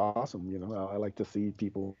which is awesome. You know, I like to see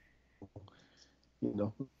people, you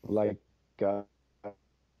know, like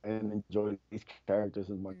and enjoy these characters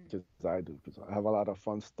as much as I do, because I have a lot of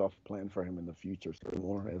fun stuff planned for him in the future. So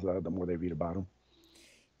the more they read about him.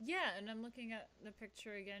 Yeah, and I'm looking at the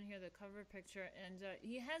picture again here, the cover picture, and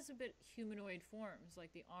he has a bit humanoid forms,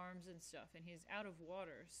 like the arms and stuff, and he's out of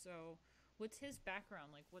water. So, what's his background?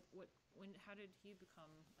 Like, how did he become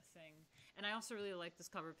a thing? And I also really like this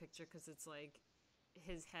cover picture because it's like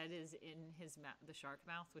his head is in the shark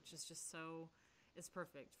mouth, which is just so, it's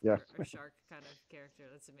perfect for a shark kind of character.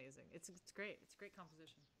 That's amazing. It's great. It's a great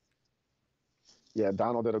composition. Yeah,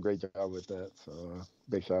 Donald did a great job with that. So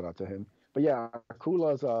big shout out to him. But yeah,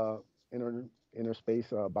 Kula's inner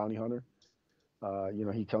space bounty hunter. You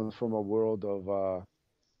know, he comes from a world of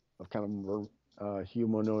kind of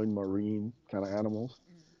humanoid marine kind of animals.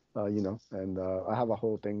 You know, and I have a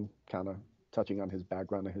whole thing kind of touching on his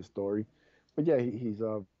background and his story. But yeah, he's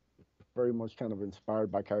very much kind of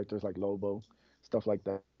inspired by characters like Lobo, stuff like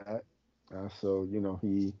that. So you know,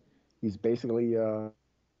 he's basically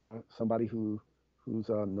somebody who's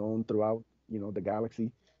known throughout, you know, the galaxy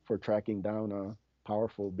for tracking down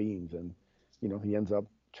powerful beings, and you know, he ends up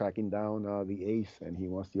tracking down the Ace, and he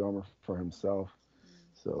wants the armor for himself.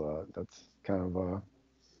 So that's kind of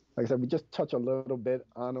like I said, we just touch a little bit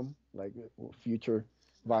on him. Like future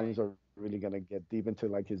volumes are really gonna get deep into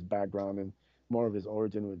like his background and more of his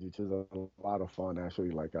origin, which is a lot of fun actually.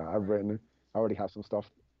 Like I've Right. written it. I already have some stuff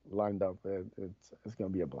lined up. It's gonna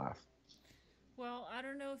be a blast. Well, I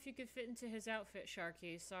don't know if you could fit into his outfit,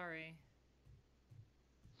 Sharky. Sorry.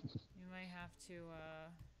 You might have to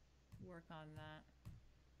work on that.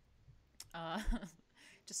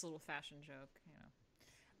 Just a little fashion joke, you know.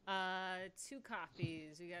 Two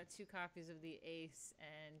copies. We got two copies of the Ace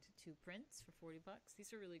and two prints for $40.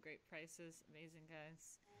 These are really great prices. Amazing,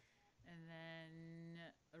 guys. And then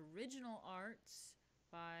original art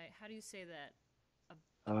by, how do you say that?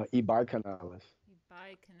 Ibai Canales.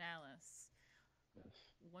 By Canales. Yes.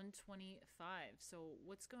 125. So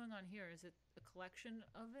what's going on here? Is it a collection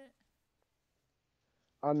of it?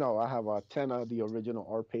 No, I have 10 of the original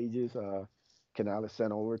art pages. Canales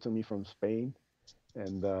sent over to me from Spain,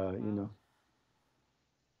 and Wow.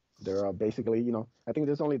 they're basically, I think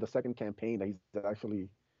there's only the second campaign that he's actually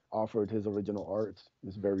offered his original art.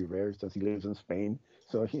 It's very rare since he lives in Spain.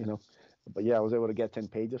 So, but yeah, I was able to get 10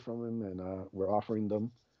 pages from him, and we're offering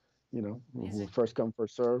them, Amazing. first come,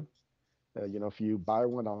 first serve. If you buy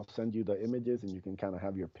one, I'll send you the images and you can kind of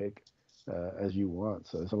have your pick as you want.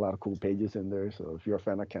 So there's a lot of cool pages in there. So if you're a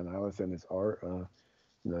fan of Canales and his art,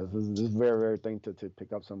 this is a very rare thing to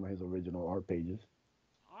pick up some of his original art pages.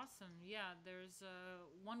 Awesome. Yeah, there's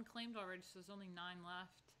one claimed already, so there's only nine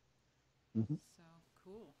left. Hmm. So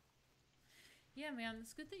cool. Yeah, man,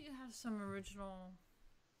 it's good that you have some original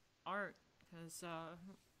art because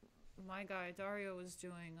my guy Dario was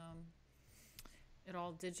doing it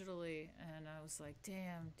all digitally, and I was like,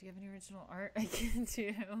 "Damn, do you have any original art I can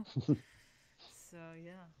do?" So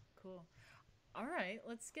yeah, cool. All right,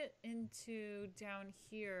 let's get into down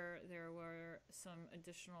here. There were some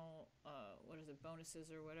additional, what is it, bonuses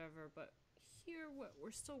or whatever, but here what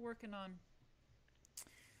we're still working on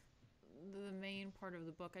the main part of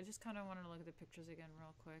the book. I just kind of wanted to look at the pictures again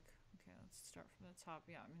real quick. Okay, let's start from the top.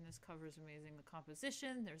 Yeah, I mean, this cover is amazing. The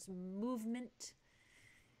composition, there's movement,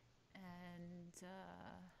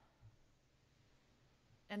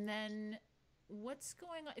 and then what's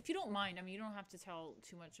going on? If you don't mind, I mean, you don't have to tell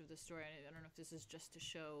too much of the story. I don't know if this is just to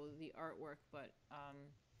show the artwork, but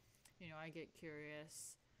I get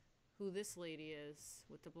curious who this lady is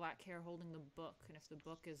with the black hair holding the book, and if the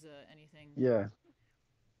book is anything. Yeah,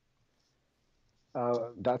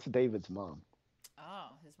 that's David's mom. Oh,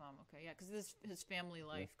 his mom. Okay, yeah, because this his family Yeah,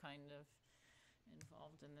 life kind of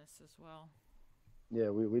involved in this as well. yeah,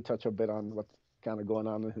 we touch a bit on what's kind of going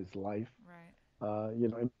on in his life. Right.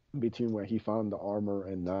 In between where he found the armor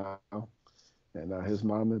and now, and his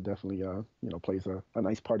mom definitely, plays a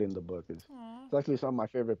nice part in the book. Aw, It's actually some of my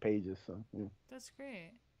favorite pages. So yeah. that's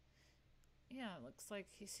great. Yeah, it looks like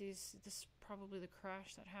he sees this probably the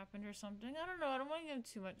crash that happened or something. I don't know. I don't want to give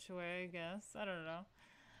too much away. I guess I don't know.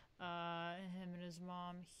 Him and his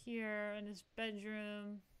mom here in his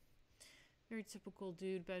bedroom. Very typical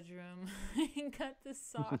dude bedroom. He got the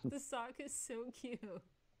sock. The sock is so cute.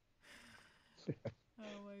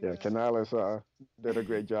 Oh my Yeah, Canales did a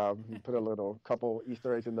great job. He put a little couple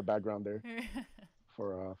Easter eggs in the background there god.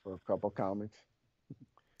 for a couple comics.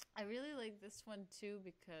 I really like this one too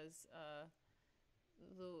because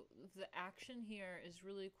the the action here is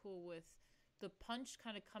really cool with the punch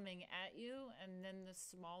kind of coming at you and then the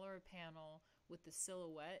smaller panel with the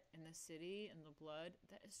silhouette in the city and the blood.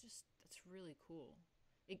 That's really cool.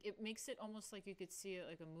 It makes it almost like you could see it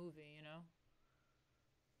like a movie, you know?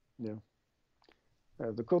 Yeah.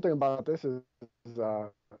 The cool thing about this is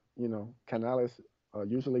Canales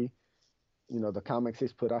usually, the comics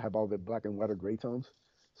he's put out have all the black and white or gray tones.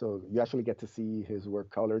 So you actually get to see his work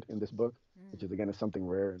colored in this book, which Mm. is again is something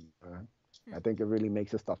rare, and Hmm. I think it really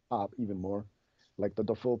makes his stuff pop even more. Like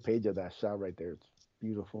the full page of that shot right there, it's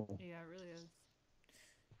beautiful. Yeah, it really is.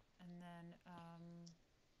 And then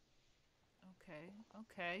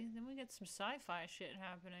okay. Then we get some sci-fi shit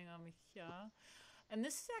happening on here. And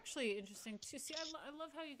this is actually interesting too. See, I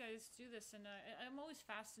love how you guys do this, and I'm always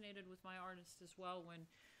fascinated with my artists as well. When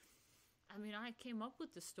I mean, I came up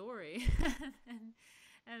with the story,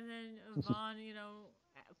 and then Vaughn,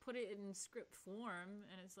 put it in script form,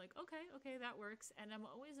 and it's like, okay, that works. And I'm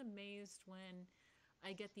always amazed when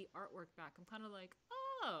I get the artwork back. I'm kind of like,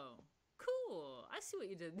 oh, cool. I see what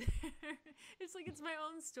you did there. It's like it's my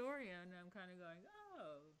own story, and I'm kind of going,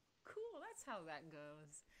 oh, cool. That's how that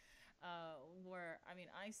goes. Where I mean,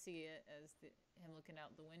 I see it as him looking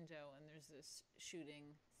out the window, and there's this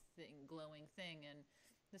shooting thing, glowing thing, and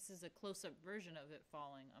this is a close-up version of it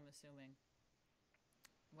falling. I'm assuming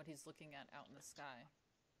what he's looking at out in the sky.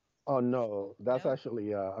 Oh no, that's No.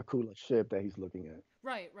 actually a cooler ship that he's looking at.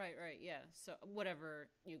 Right. Yeah. So whatever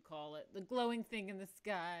you call it, the glowing thing in the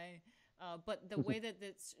sky. But the way that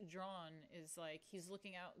it's drawn is like he's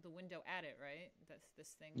looking out the window at it, right? That's this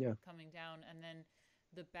thing Yeah. coming down, and then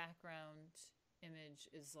the background image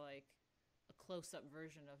is like a close-up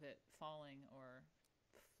version of it falling or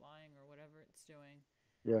flying or whatever it's doing.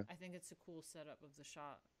 Yeah. I think it's a cool setup of the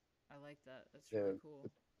shot. I like that. That's Yeah. really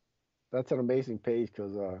cool. That's an amazing page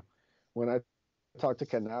because when I talked to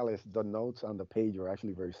Canales, the notes on the page are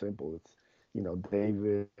actually very simple. It's,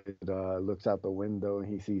 David looks out the window and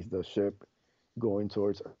he sees the ship going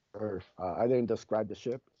towards Earth. I didn't describe the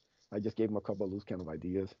ship. I just gave him a couple of loose kind of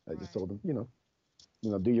ideas. I just Right. told him,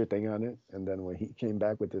 do your thing on it. And then when he came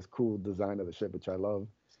back with this cool design of the ship, which I love,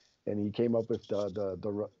 and he came up with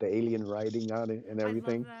the alien writing on it and I love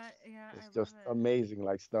everything. that. Yeah, I It's love just it. amazing,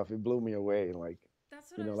 like stuff. It blew me away. Like,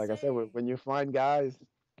 That's what I'm like I said, saying. when you find guys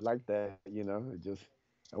like that, it just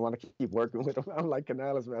I want to keep working with them. I'm like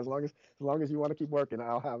Canales, man. As long as you want to keep working,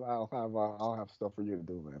 I'll have stuff for you to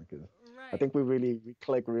do, man. Because I Right. think we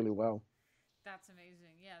click really well. That's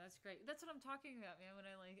amazing. Yeah, that's great. That's what I'm talking about, man. When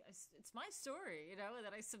it's my story,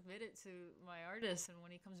 that I submit it to my artist, and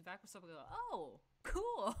when he comes back with something, I go, oh,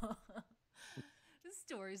 cool. This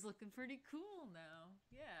story's looking pretty cool now.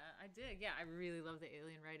 Yeah, I dig. Yeah, I really love the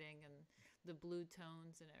alien writing and the blue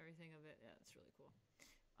tones and everything of it. Yeah, it's really cool.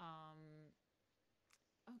 Um,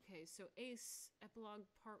 okay, so Ace Epilogue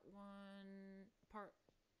Part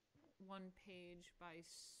One page by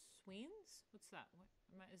Sweens. What's that?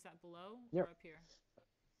 Is that below or Yep. up here?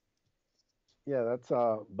 Yeah, that's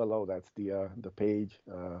below. That's the page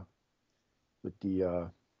with the uh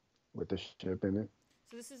with the ship in it.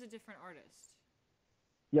 So this is a different artist.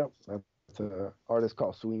 Yep, that's a artist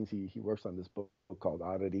called Sweens. He works on this book called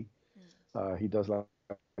Oddity. Mm. He does like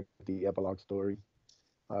the epilogue story.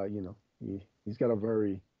 He's got a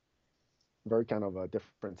very kind of a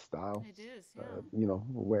different style. It is, yeah.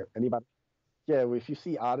 Where anybody, yeah, if you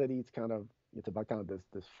see Oddity, it's about kind of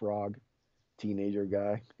this frog teenager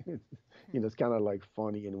guy. Hmm. It's kind of like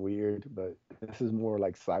funny and weird, but this is more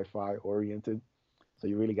like sci-fi oriented. So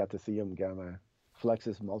you really got to see him kind of flex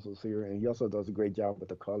his muscles here, and he also does a great job with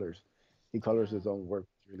the colors. He colors Yeah. his own work,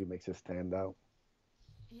 which really makes it stand out.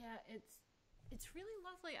 Yeah, it's really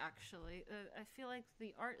lovely actually. I feel like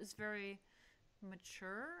the art is very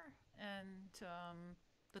mature and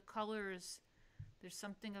the colors there's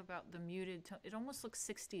something about the muted tone. It almost looks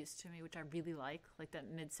 60s to me, which I really like that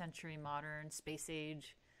mid-century modern space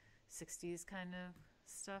age 60s kind of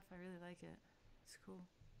stuff. I really like it. It's cool.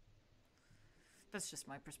 That's just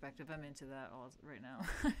my perspective. I'm into that all right now.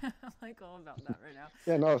 I'm like all about that right now.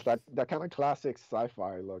 Yeah, no, it's that kind of classic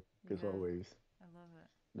sci-fi look is Yeah, always I love it.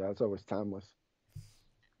 that's always timeless.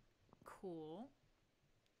 Cool.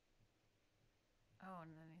 Oh,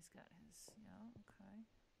 and then he's got his, okay.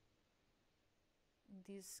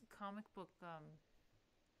 These comic book,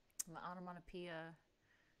 the onomatopoeia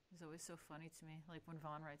is always so funny to me. Like when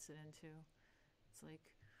Vaughn writes it into, it's like,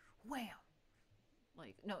 wham!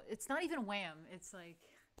 Like, no, it's not even wham. It's like,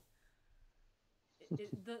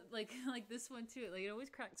 like this one too. Like it always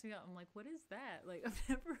cracks me up. I'm like, what is that? Like I've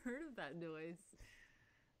never heard of that noise.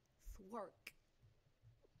 Thwark.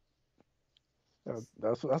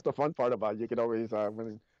 That's the fun part about it. You could always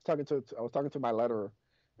when I was talking to my letterer,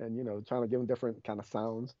 and trying to give him different kind of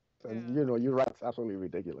sounds, and Yeah. you write absolutely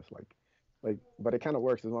ridiculous, but it kind of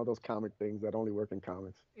works. It's one of those comic things that only work in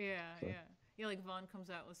comics. Yeah, So yeah. Yeah, like Vaughn comes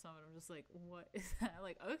out with some, and I'm just like, what is that?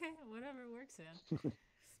 Like, okay, whatever works, man.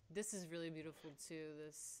 This is really beautiful too.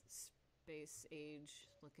 This space age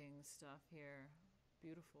looking stuff here,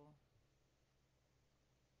 beautiful.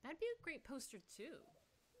 That'd be a great poster too.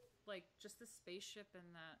 Like just the spaceship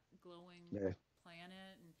and that glowing yeah,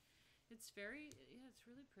 planet, and it's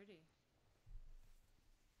really pretty.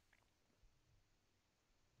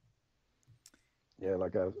 yeah,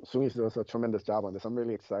 like Sumis does a tremendous job on this. I'm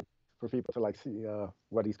really excited for people to like see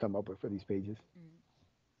what he's come up with for these pages. Mm-hmm.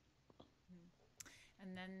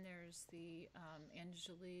 And then there's the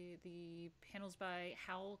the panels by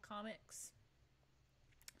Howl Comics.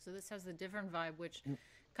 So this has a different vibe, which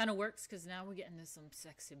kind of works because now we get into some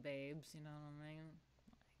sexy babes. You know what I mean? Like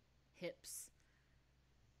hips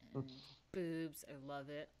and boobs. I love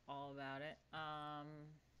it. All about it.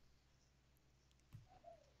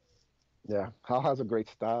 Yeah, Hal has a great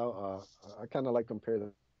style. I kind of like compare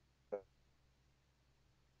the.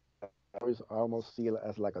 I almost see it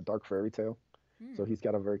as like a dark fairy tale. So Hmm. he's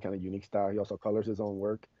got a very kind of unique style. He also colors his own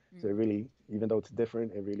work. So it Mm. really, even though it's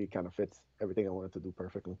different, it really kind of fits everything I wanted to do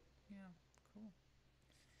perfectly. Yeah. Cool.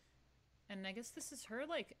 And I guess this is her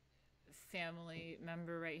like family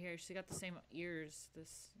member right here. She got the same ears.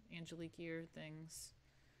 This Angelique ear things.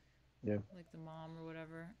 Yeah. like the mom or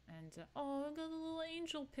whatever. And oh, I got a little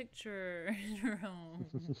angel picture in her home.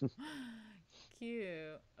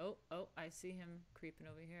 Cute. Oh, oh, I see him creeping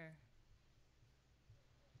over here.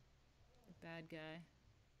 The bad guy.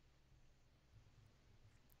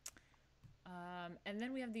 And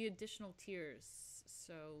then we have the additional tiers.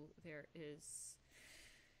 So there is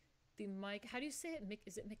the Mike. How do you say it?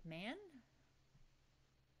 Is it McMahon?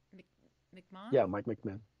 Mc, McMahon? Yeah, Mike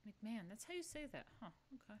McMahon. McMahon. That's how you say that, huh?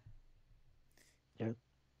 Okay. Yeah.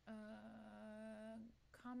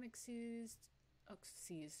 Comic seized. Oh,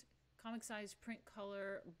 seized. Comic size print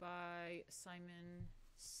color by Simon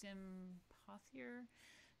Simpothier.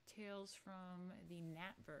 Tales from the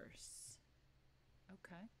Natverse.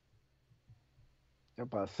 Okay.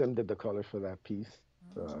 Yep, Sim did the colors for that piece.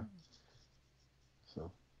 Oh,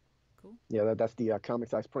 So cool. yeah, that's the comic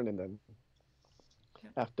size print, and then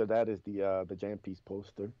Yep. after that is the Jam piece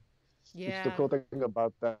poster. Which the Yeah. cool thing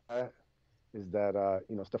about that is that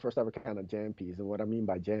it's the first ever kind of jam piece, and what I mean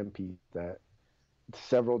by jam piece that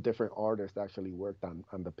several different artists actually worked on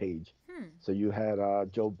the page. Hmm. So you had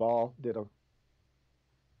Joe Ball did a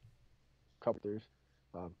couple characters,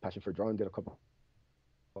 Passion for Drawing did a couple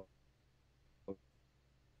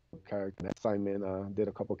characters, Simon did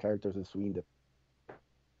a couple characters, and Sweden did a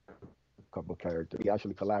couple characters. He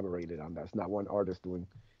actually collaborated on that. It's not one artist doing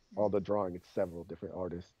Hmm. all the drawing; it's several different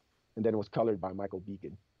artists, and then it was colored by Michael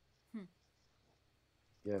Beacon. Hmm.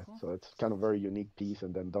 Yeah, Cool. so it's kind of a very unique piece,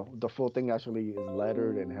 and then the full thing actually is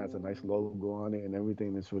lettered and has a nice logo on it and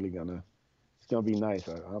everything. It's gonna be nice.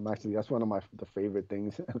 I'm actually that's one of the favorite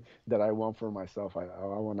things that I want for myself. I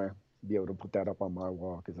want to be able to put that up on my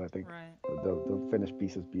wall because I think Right. the finished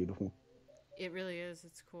piece is beautiful. It really is.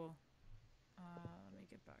 It's cool. Let me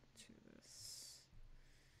get back to this.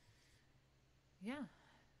 Yeah.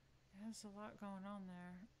 There's a lot going on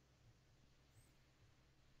there.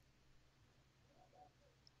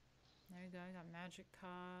 There you go. I got Magic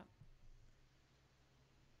Cop,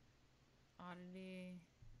 Oddity,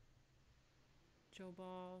 Joe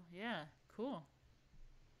Ball. Yeah, cool.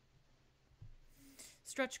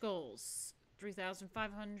 Stretch goals.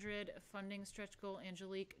 3,500 funding stretch goal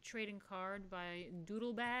Angelique trading card by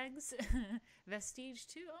Doodle Bags. Vestige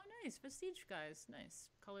too. Oh, nice. Vestige guys. Nice.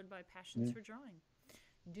 Colored by Passions Yeah. for Drawing.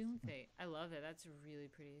 Doom Fate. I love it. That's a really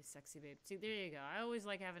pretty sexy babe. See, there you go. I always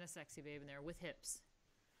like having a sexy babe in there with hips.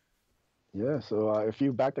 Yeah, so if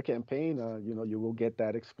you back the campaign, you will get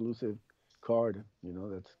that exclusive card.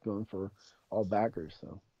 That's going for all backers.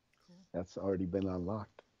 So Cool. that's already been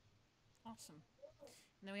unlocked. Awesome.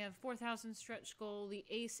 And then we have 4,000 stretch goal, the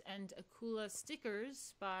Ace and Akula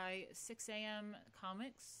stickers by 6 a.m.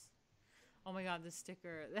 Comics. Oh my god, this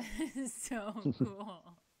sticker. That is so cool.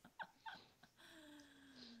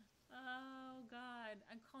 Oh god.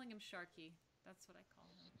 I'm calling him Sharky. That's what I call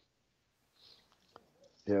him.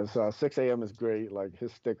 Yeah, so 6 a.m. is great. Like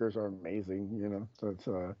his stickers are amazing. So it's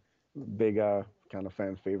a big kind of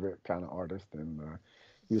fan favorite kind of artist, and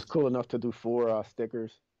he was cool enough to do four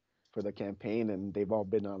stickers for the campaign, and they've all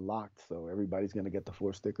been unlocked. So everybody's gonna get the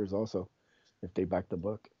four stickers also if they back the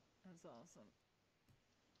book. That's awesome.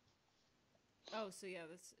 Oh, so yeah,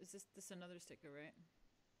 this another sticker, right?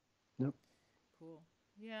 Yep. Cool.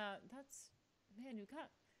 Yeah, that's man, you got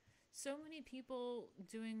so many people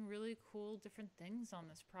doing really cool different things on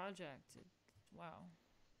this project. Wow.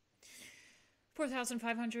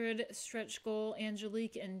 4,500 stretch goal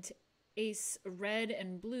Angelique and Ace red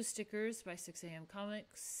and blue stickers by 6 a.m.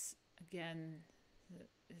 Comics. Again,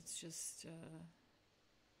 it's just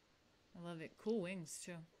I love it. Cool wings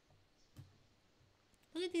too.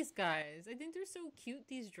 Look at these guys. I think they're so cute,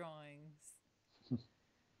 these drawings.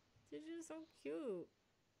 They're just so cute.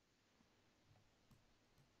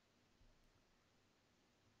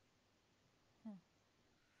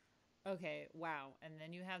 Okay, wow. And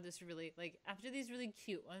then you have this really, like, after these really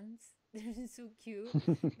cute ones, they're just so cute.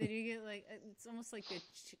 Then you get, like, it's almost like a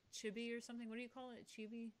chibi or something. What do you call it?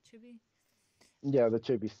 Chibi? Chibi? Yeah, the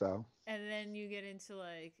chibi style. And then you get into,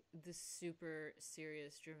 like, the super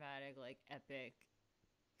serious, dramatic, like, epic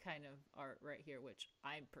kind of art right here, which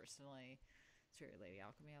I personally, it's very Lady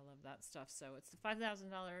Alchemy. I love that stuff. So it's the $5,000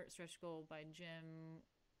 stretch goal by Jim.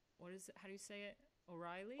 What is it? How do you say it?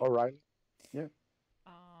 O'Reilly? All right. Yeah.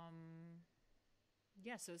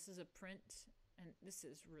 Yeah, so this is a print, and this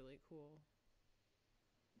is really cool.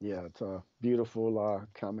 Yeah, it's a beautiful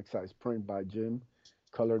comic size print by Jim,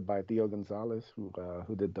 colored by Theo Gonzalez, who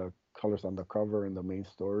did the colors on the cover and the main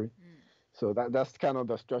story. Mm. So that's kind of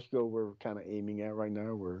the stretch goal we're kind of aiming at right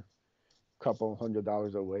now. We're a couple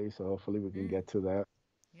 $100 away, so hopefully we can Mm. get to that,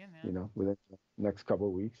 Yeah, man. within the next couple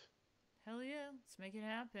of weeks. Hell yeah, let's make it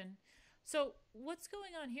happen. So what's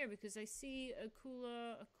going on here? Because I see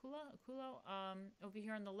Akulo, over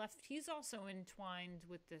here on the left. He's also entwined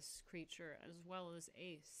with this creature as well as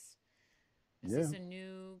Ace. Is Yeah. this a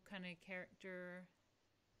new kind of character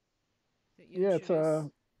that you Yeah,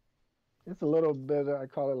 introduce? it's a little bit. I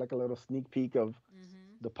call it like a little sneak peek of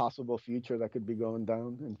Mm-hmm. the possible future that could be going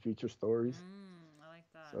down in future stories. I like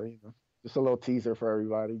that. So just a little teaser for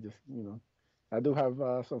everybody. Just I do have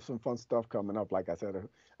some fun stuff coming up. Like I said,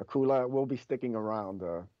 Akula will be sticking around.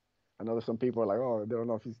 I know there's some people are like, oh, they don't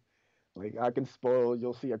know if he's like. I can spoil.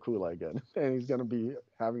 You'll see Akula again, and he's gonna be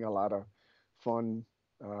having a lot of fun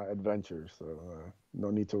adventures. So no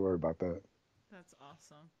need to worry about that. That's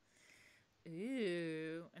awesome.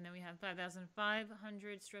 Ooh, and then we have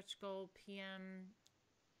 5,500 stretch goal PM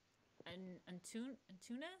and And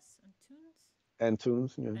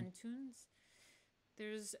tunes, yeah, Antunes.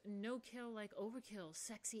 There's no kill like overkill.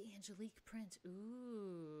 Sexy Angelique print.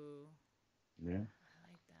 Ooh, yeah, I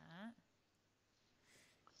like that.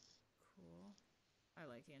 Cool. I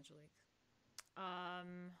like Angelique.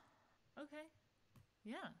 Okay.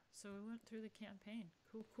 Yeah. So we went through the campaign.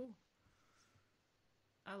 Cool, cool.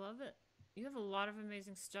 I love it. You have a lot of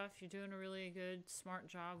amazing stuff. You're doing a really good, smart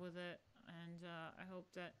job with it. And I hope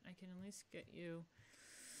that I can at least get you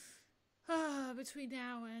between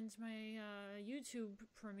now and my YouTube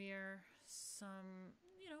premiere some,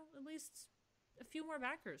 at least a few more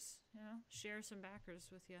backers. Share some backers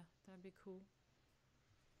with you. That'd be cool.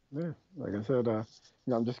 yeah. Like I said,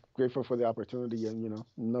 I'm just grateful for the opportunity, and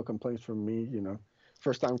no complaints from me.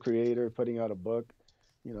 First time creator putting out a book.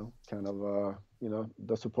 Kind of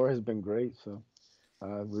the support has been great. So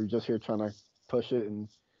we're just here trying to push it, and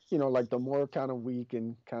like the more kind of we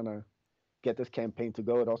can kind of get this campaign to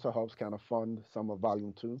go, it also helps kind of fund some of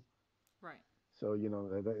volume two. Right. So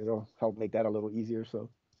it'll help make that a little easier. So,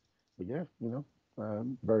 but yeah,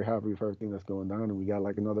 I'm very happy with everything that's going down, and we got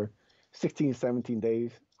like another 16, 17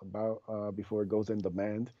 days about before it goes in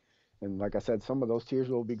demand. And like I said, some of those tiers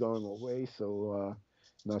will be going away. So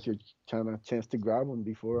now's your chance to grab them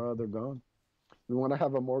before they're gone. We want to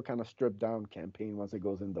have a more kind of stripped down campaign once it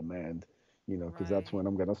goes in demand, because that's Right. when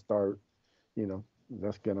I'm gonna start. You know,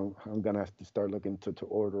 I'm gonna have to start looking to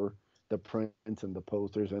order the prints and the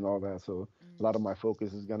posters and all that. So a lot of my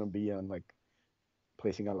focus is gonna be on like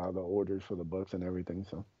placing a lot of the orders for the books and everything.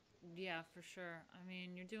 So Yeah, for sure. I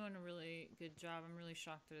mean, you're doing a really good job. I'm really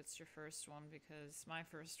shocked that it's your first one because my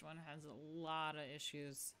first one has a lot of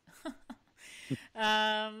issues.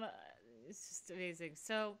 um, it's just amazing.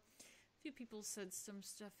 So, a few people said some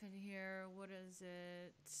stuff in here. What is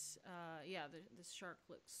it? Yeah, the shark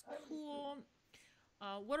looks cool.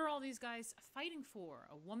 What are all these guys fighting for?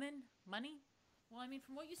 A woman? Money? Well, I mean,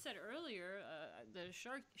 from what you said earlier, the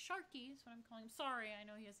Sharky is what I'm calling him. Sorry, I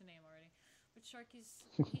know he has a name already. But Sharky's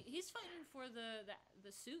he's fighting for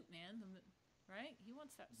the suit, man. Right? He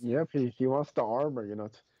wants that suit. yep, he wants the armor.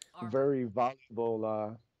 It's Armor. very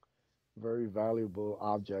valuable, very valuable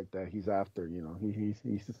object that he's after.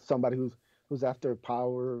 He's somebody who's after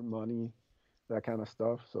power, money, that kind of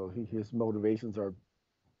stuff. So his motivations are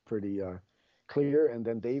pretty clear. And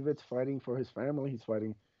then David's fighting for his family. He's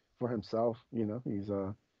fighting for himself. He's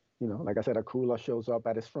like I said, Akula shows up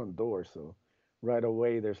at his front door. So right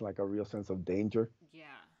away, there's like a real sense of danger. Yeah.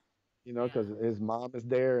 Yeah. Because his mom is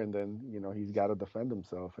there, and then he's got to defend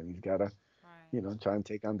himself, and he's got to Right. try and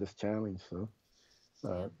take on this challenge. So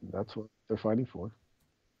Yeah. that's what they're fighting for.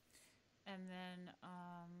 And then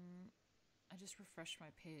I just refreshed my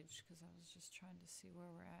page because I was just trying to see where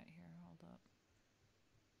we're at here. Hold up.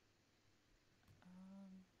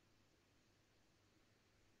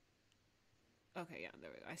 Okay, yeah, there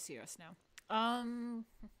we go. I see us now.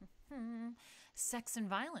 Sex and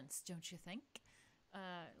violence, don't you think?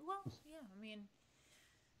 Well, yeah, I mean,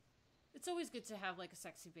 it's always good to have like a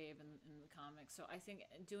sexy babe in the comics. So I think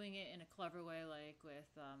doing it in a clever way, like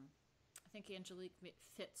with, I think Angelique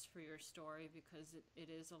fits for your story because it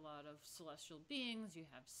is a lot of celestial beings. You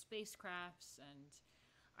have spacecrafts, and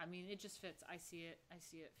I mean, it just fits. I see it. I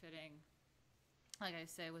see it fitting. Like I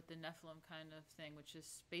say, with the Nephilim kind of thing, which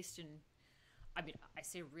is based in, I mean, I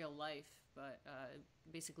say real life, but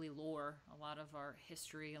basically lore. A lot of our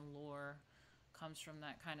history and lore comes from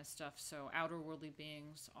that kind of stuff. So outer worldly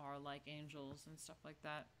beings are like angels and stuff like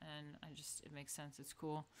that. And it makes sense. It's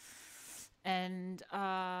cool. And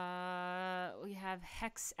we have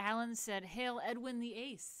Hex Allen said, "Hail No, Edwin the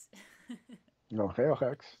Ace." hail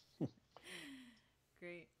Hex.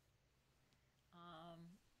 Great.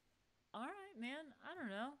 All right, man. I don't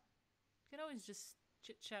know. You can always just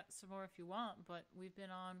chit chat some more if you want, but we've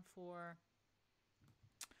been on for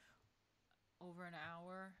over an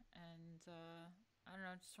hour, and I don't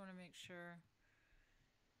know, just want to make sure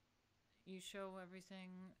you show everything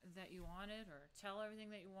that you wanted or tell everything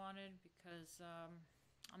that you wanted because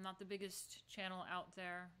I'm not the biggest channel out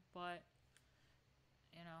there, but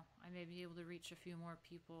I may be able to reach a few more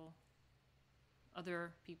people,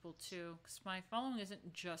 other people too, because my following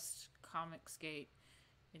isn't just Comic Skate.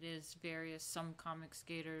 It is some comic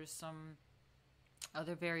skaters, some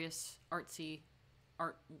other various artsy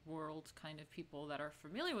art world kind of people that are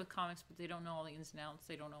familiar with comics, but they don't know all the ins and outs.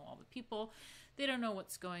 They don't know all the people. They don't know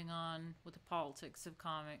what's going on with the politics of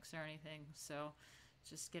comics or anything. So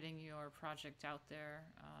just getting your project out there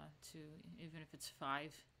to, even if it's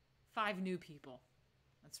five new people,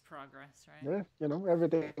 that's progress, right? Yeah,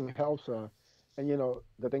 everything helps. And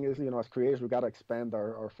the thing is, as creators, we got to expand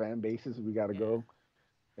our fan bases. We got to Yeah. go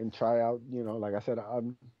and try out. Like I said,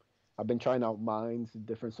 I've been trying out Minds,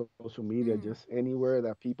 different social media, Mm. just anywhere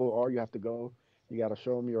that people are. You have to go. You got to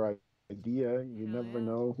show them your idea. You Hell never yeah.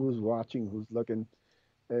 know who's watching, who's looking.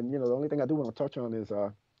 And the only thing I do want to touch on is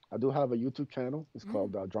I do have a YouTube channel. It's Mm.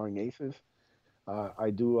 called Drawing Aces. I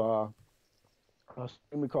do a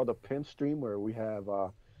stream we call the Pin Stream, where we have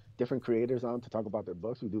different creators on to talk about their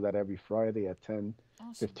books. We do that every Friday at Awesome.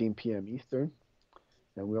 10:15 p.m. Eastern.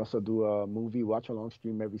 And we also do a movie watch along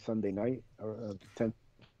stream every Sunday night,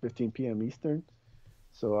 10:15 p.m. Eastern.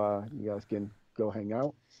 So you guys can go hang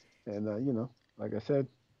out. And, like I said,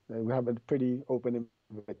 we have a pretty open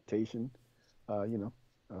invitation,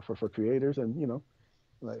 for creators. And,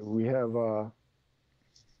 like we have,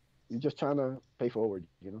 you're just trying to pay forward.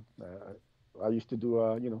 I used to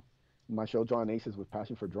do, my show Drawing Aces with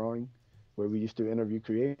Passion for Drawing, where we used to interview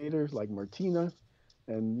creators like Martina.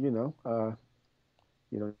 And, you know,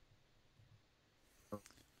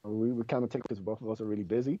 we would kind of take because both of us are really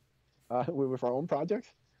busy with our own projects.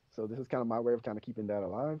 So this is kind of my way of kind of keeping that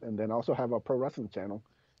alive. And then I also have a pro wrestling channel.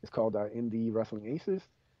 It's called Indie Wrestling Aces.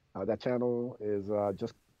 That channel is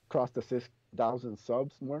just crossed the 6,000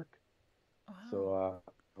 subs mark. Wow. So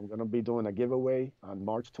I'm gonna be doing a giveaway on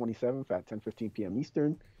March 27th at 10:15 p.m.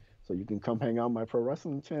 Eastern. So you can come hang out on my pro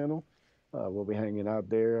wrestling channel. We'll be hanging out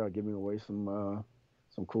there, giving away some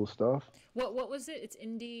cool stuff. What was it? It's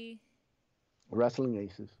indie Wrestling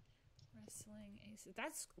Aces. wrestling aces.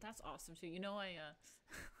 That's awesome too. I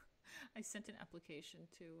I sent an application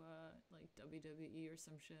to like WWE or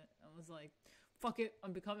some shit. I was like, fuck it,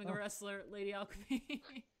 I'm becoming a Oh, wrestler, Lady Alchemy.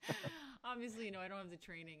 Obviously, I don't have the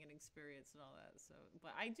training and experience and all that. So,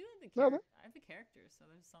 but I do have the no, character. I have the character, so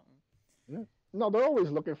there's something. yeah. No, they're always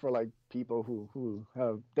looking for like people who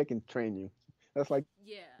have they can train you. That's like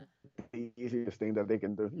Yeah, the easiest thing that they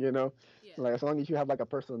can do. yeah, Like as long as you have like a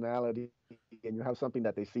personality and you have something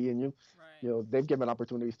that they see in you, right, they've given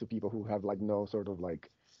opportunities to people who have like no sort of like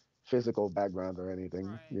physical background or anything.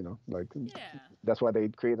 right. Like Yeah, that's why they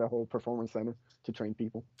create a whole performance center to train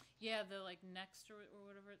people. yeah. The like next or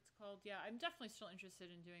whatever it's called. Yeah, I'm definitely still interested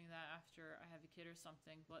in doing that after I have a kid or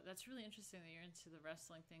something. But that's really interesting that you're into the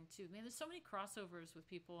wrestling thing too. Man, there's so many crossovers with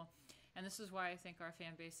people, and this is why I think our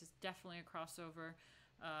fan base is definitely a crossover.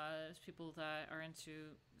 There's people that are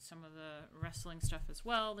into some of the wrestling stuff as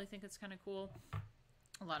well. They think it's kind of cool.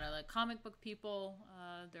 A lot of like comic book people,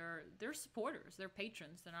 they're supporters, they're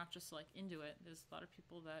patrons. They're not just like into it. There's a lot of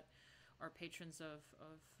people that are patrons of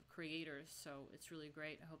creators, so it's really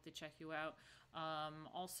great. I hope they check you out.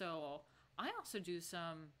 Also, I also do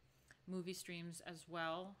some movie streams as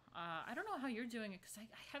well. I don't know how you're doing it because I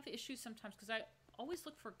have issues sometimes because I always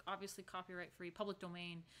look for obviously copyright free, public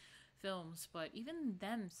domain films, but even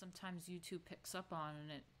them sometimes YouTube picks up on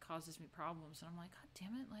and it causes me problems. And I'm like, God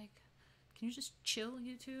damn it, like, can you just chill,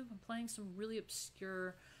 YouTube? I'm playing some really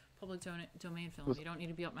obscure public domain film. You don't need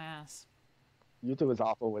to be up my ass. YouTube is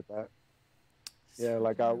awful with that. So Yeah,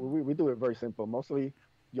 like terrible. we do it very simple. Mostly,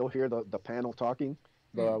 you'll hear the panel talking,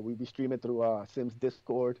 Mm. but we be streaming through Sims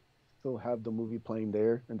Discord. So we'll have the movie playing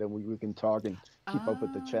there, and then we can talk and keep up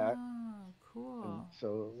with the chat. Oh, And cool.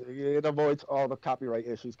 so it avoids all the copyright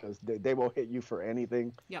issues because they will hit you for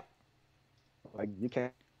anything. Yep. Like you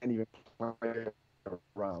can't even play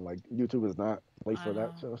around. Like YouTube is not a place I for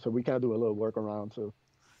that. know. So we kind of do a little workaround. So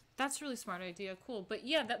That's a really smart idea. Cool. But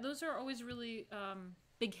yeah, those are always really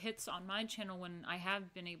big hits on my channel when I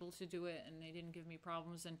have been able to do it and they didn't give me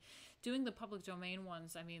problems. And doing the public domain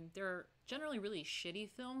ones, I mean, they're generally really shitty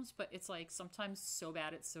films, but it's like sometimes so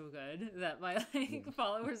bad it's so good that my like yeah.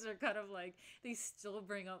 followers are kind of like they still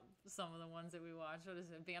bring up some of the ones that we watch. What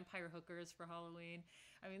is it? Vampire Hookers for Halloween.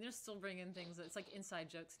 I mean, they're still bringing things. It's like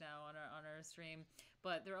inside jokes now on our stream,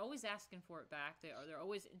 but they're always asking for it back. They're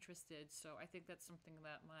always interested. So I think that's something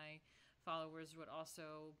that my followers would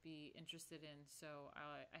also be interested in. So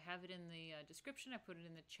I have it in the description. I put it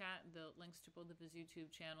in the chat, the links to both of his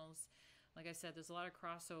YouTube channels. Like I said, there's a lot of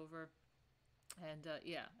crossover. And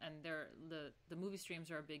yeah, and the movie streams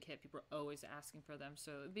are a big hit. People are always asking for them.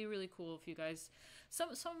 So it'd be really cool if you guys, some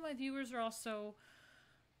of my viewers are also,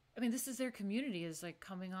 I mean, this is their community, is like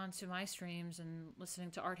coming on to my streams and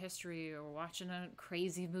listening to art history or watching a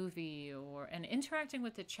crazy movie and interacting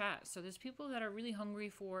with the chat. So there's people that are really hungry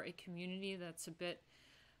for a community that's a bit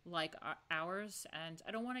like ours. And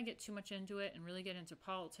I don't want to get too much into it and really get into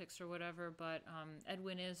politics or whatever, but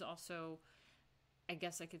Edwin is also, I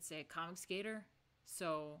guess I could say, a comic skater.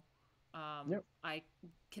 So Yep. I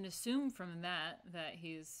can assume from that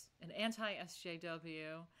he's an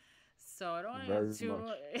anti-SJW. So I don't want to Very get too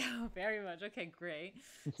much. very much. Okay, great.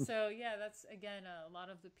 So yeah, that's again a lot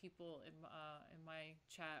of the people in my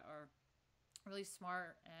chat are really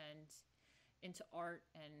smart and into art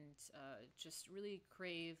and just really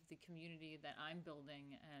crave the community that I'm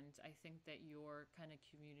building. And I think that your kind of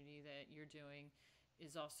community that you're doing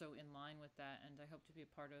is also in line with that. And I hope to be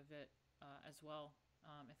a part of it as well,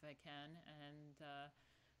 if I can. And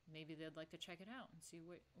maybe they'd like to check it out and see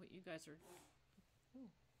what you guys are. Ooh.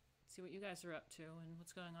 See what you guys are up to and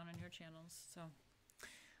what's going on your channels. So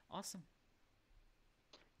awesome.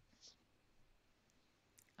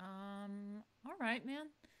 All right, man.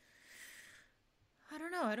 I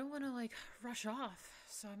don't know. I don't want to like rush off,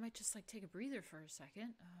 so I might just like take a breather for a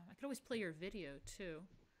second. I could always play your video too.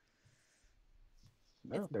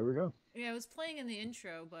 No, there we go. Yeah, it was playing in the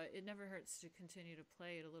intro, but it never hurts to continue to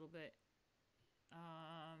play it a little bit.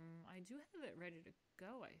 I do have it ready to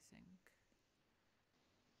go, I think.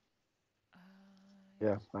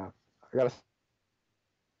 Yeah, I gotta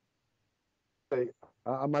say,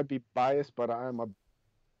 I might be biased, but I am a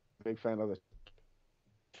big fan of the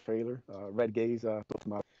trailer. Red Gaze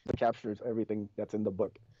captures everything that's in the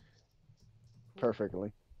book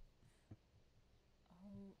perfectly.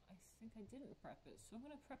 I think I didn't prep it, so I'm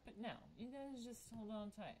gonna prep it now. You guys just hold on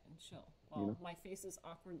tight and chill while my face is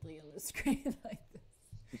awkwardly on the screen like this.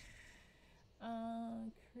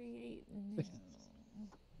 Create new.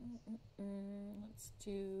 Let's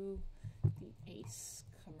do the Ace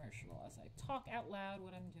commercial as I talk out loud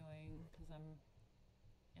what I'm doing, because I'm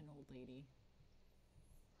an old lady.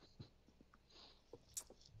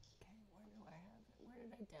 Okay, where do I have it? Where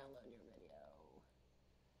did I download your video?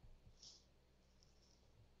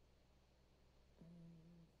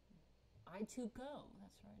 i2Go,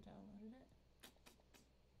 that's where I downloaded it.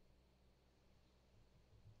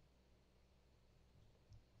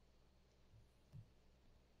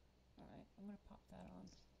 Alright, I'm going to pop that on.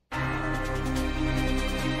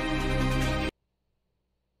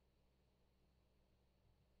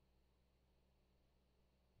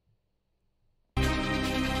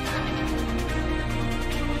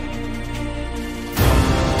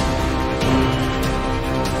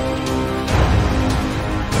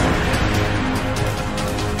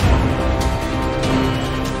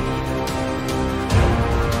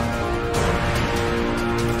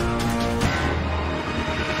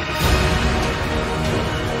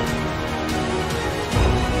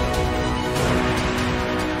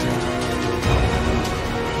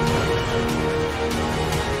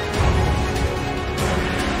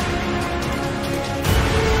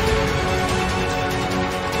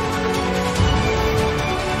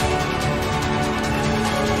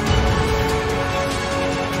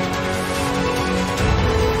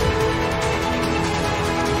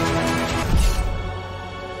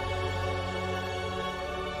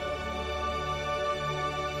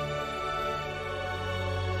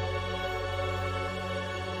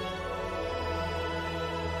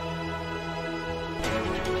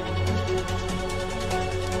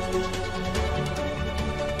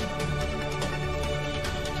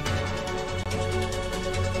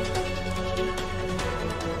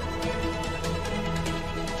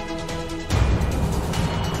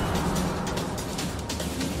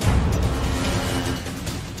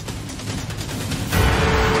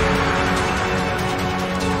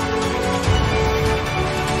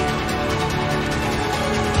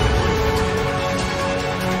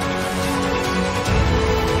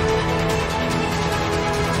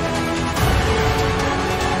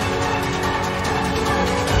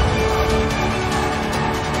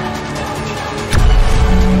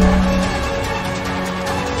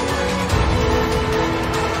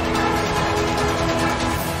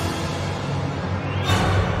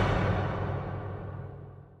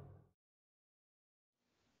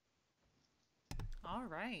 All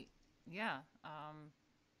right. Yeah.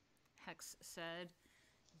 Hex said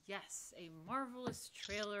Yes, a marvelous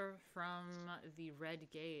trailer from the Red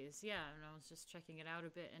Gaze. Yeah, and I was just checking it out a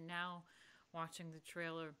bit, and now watching the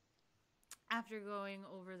trailer after going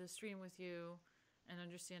over the stream with you and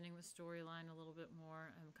understanding the storyline a little bit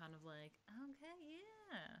more, I'm kind of like, okay,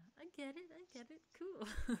 yeah, I get it, cool.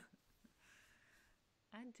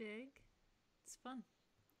 I dig. It's fun.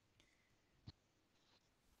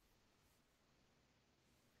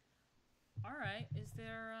 All right, is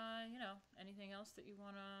there, anything else that you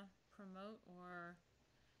want to promote or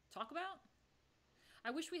talk about? I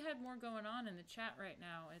wish we had more going on in the chat right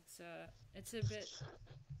now. It's a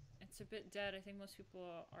bit dead. I think most people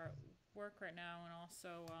are at work right now, and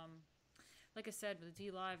also, like I said, the D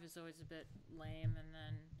Live is always a bit lame. And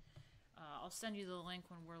then I'll send you the link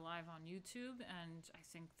when we're live on YouTube, and I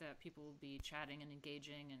think that people will be chatting and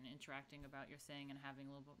engaging and interacting about your thing and having a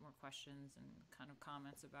little bit more questions and kind of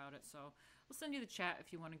comments about it. So I'll send you the chat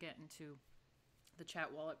if you want to get into the chat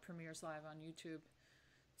while it premieres live on YouTube.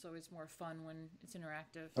 It's always more fun when it's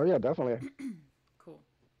interactive. Oh yeah, definitely. Cool.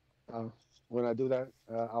 Uh, when I do that,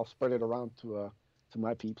 I'll spread it around to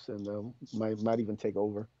my peeps, and might even take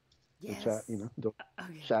over the chat. Yes. The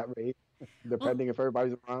Okay. chat rate, Well, depending if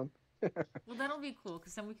everybody's around. well, that'll be cool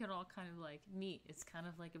because then we can all kind of like meet. It's kind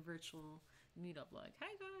of like a virtual meetup. Like, hi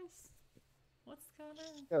guys, what's going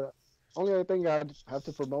on? Yeah. Only other thing I have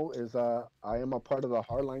to promote is I am a part of the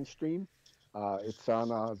Hardline stream. It's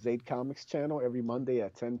on Zaid Comics channel every Monday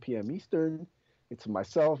at 10 p.m. Eastern. It's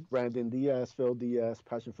myself, Brandon Diaz, Phil Diaz,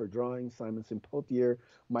 Passion for Drawing, Simon Simpotier,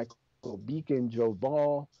 Michael Beacon, Joe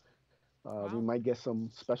Ball. We Wow. might get some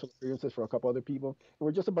special appearances for a couple other people. And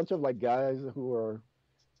we're just a bunch of like guys who are,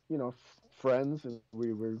 friends, and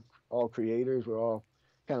we're all creators. We're all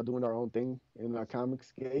kind of doing our own thing in our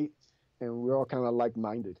comics gate, and we're all kind of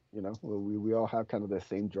like-minded. We all have kind of the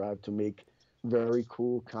same drive to make very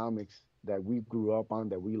cool comics that we grew up on,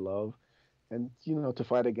 that we love, and to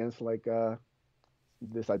fight against like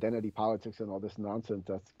this identity politics and all this nonsense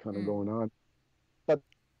that's kind of Mm. going on. But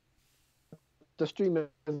the stream is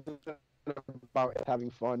about having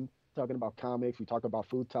fun, talking about comics. We talk about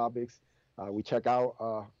food topics. We check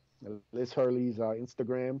out Liz Hurley's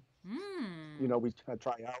Instagram. Mm. We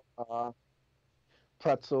try out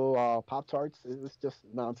pretzel Pop Tarts. It's just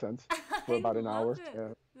nonsense for I about an love hour.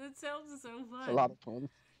 it. That sounds so It's a fun, lot of fun.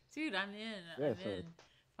 dude. I'm in. Yeah, I'm so in.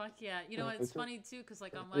 Fuck yeah. You know, it's it's funny too because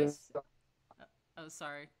like on my. it's Oh,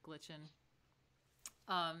 sorry, glitching.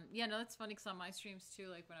 Yeah, no, that's funny because on my streams too,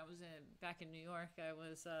 like when I was back in New York, I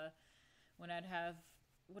was when I'd have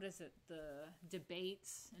what is it, the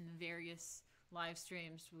debates and the various live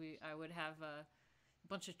streams, I would have a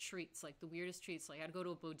bunch of treats, like the weirdest treats. Like I'd go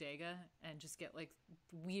to a bodega and just get like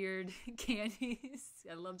weird candies.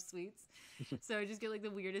 I love sweets, so I just get like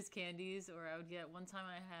the weirdest candies. Or I would get one time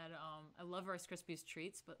I had I love Rice Krispies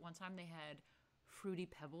treats, but one time they had Fruity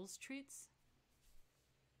Pebbles treats.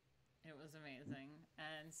 It was amazing.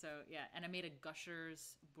 And so, yeah, and I made a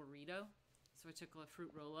Gushers burrito. So I took a fruit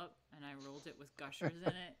roll up and I rolled it with Gushers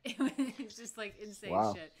in it. It was just like insane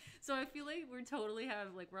wow. shit. So I feel like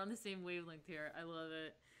we're on the same wavelength here. I love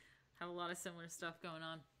it. Have a lot of similar stuff going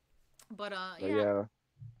on. But So, yeah, yeah,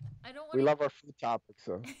 I don't we want love our food topics.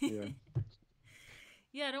 So yeah, to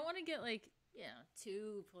yeah, I don't want to get like,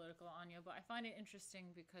 too political on you, but I find it interesting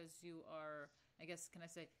because you are, I guess, can I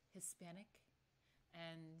say Hispanic?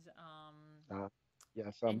 And uh,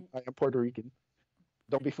 yes, and I am Puerto Rican.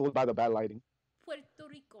 Don't be fooled by the bad lighting. Puerto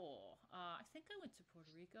Rico. I think I went to Puerto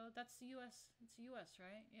Rico. That's the U.S. It's the U.S.,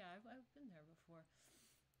 right? Yeah, I've been there before.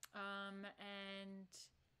 And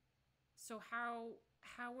so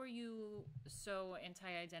how are you so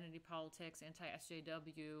anti-identity politics,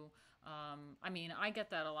 anti-SJW? I mean, I get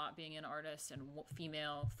that a lot being an artist and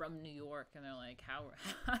female from New York, and they're like, how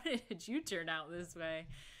did you turn out this way?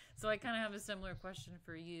 So I kind of have a similar question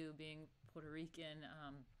for you, being Puerto Rican.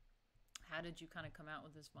 How did you kind of come out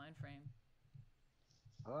with this mind frame?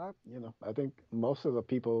 I think most of the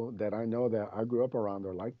people that I know that I grew up around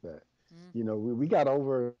are like that. Mm, We got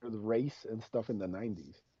over the race and stuff in the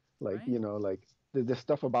 90s. Like, right, like the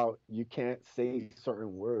stuff about you can't say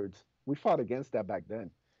certain words. We fought against that back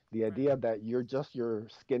then. The right. idea that you're just your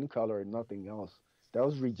skin color and nothing else. That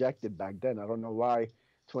was rejected back then. I don't know why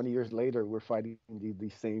 20 years later we're fighting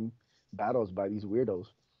these same battles by these weirdos.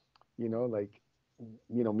 Like,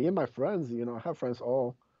 me and my friends, I have friends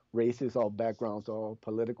all races, all backgrounds, all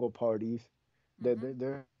political parties. Mm-hmm.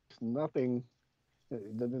 There's nothing,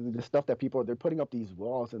 the stuff that people they're putting up these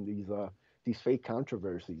walls and these fake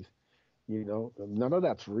controversies. None of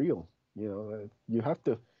that's real. You have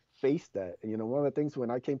to face that. One of the things when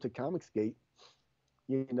I came to Comicsgate,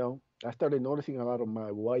 I started noticing a lot of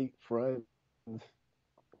my white friends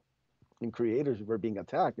and creators were being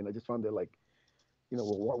attacked, and I just found it like,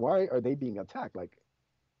 well, why are they being attacked? Like,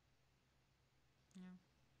 Yeah.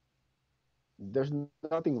 there's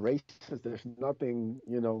nothing racist, there's nothing,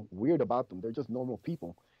 weird about them. They're just normal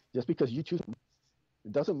people. Just because you choose them,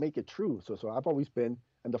 it doesn't make it true. So I've always been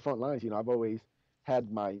in the front lines. I've always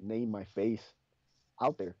had my name, my face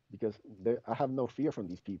out there because I have no fear from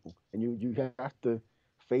these people, and you have to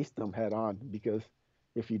face them head on because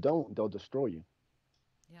if you don't, they'll destroy you.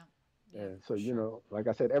 Yeah. Yeah, And so for sure. like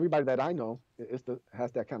I said, everybody that I know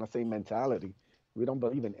has that kind of same mentality. We don't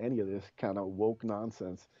believe in any of this kind of woke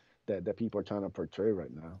nonsense that people are trying to portray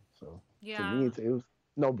right now. So to me, Yeah. it was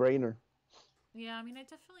no brainer. Yeah, I mean, I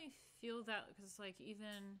definitely feel that because, like,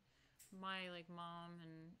 even my like mom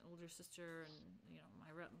and older sister, and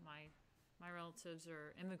my relatives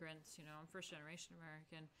are immigrants. I'm first generation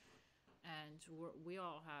American, and we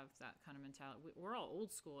all have that kind of mentality. We're all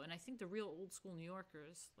old school, and I think the real old school New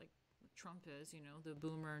Yorkers, like Trump is, the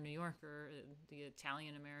boomer New Yorker, the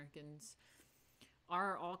Italian Americans,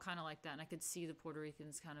 are all kind of like that. And I could see the Puerto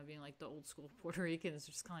Ricans kind of being like the old school Puerto Ricans,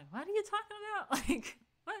 just kind of like, what are you talking about? Like,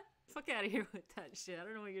 what? Fuck out of here with that shit. I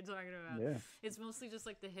don't know what you're talking about. Yeah. It's mostly just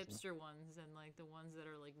like the hipster ones and like the ones that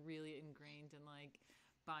are like really ingrained and like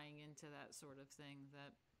buying into that sort of thing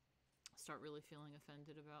that start really feeling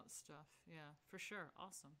offended about stuff. Yeah, for sure.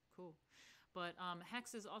 Awesome. Cool. But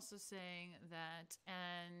Hex is also saying that,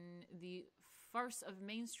 and the farce of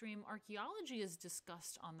mainstream archaeology is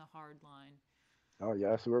discussed on the hard line. Oh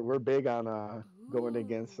yes, we're big on going Ooh.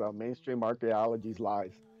 against mainstream archaeology's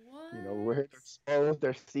lies. We're What? here to expose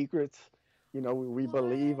their secrets. We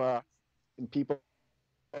believe What? in people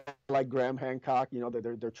like Graham Hancock.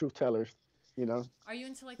 They're truth tellers. You know, Are you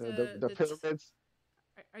into like the pyramids.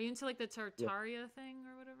 are you into like the Yeah. Tartaria thing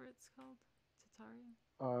or whatever it's called?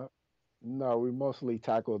 Tartaria? Uh, no, we mostly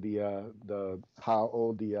tackle the how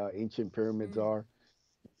old the ancient pyramids Mm. are.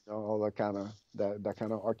 All that kind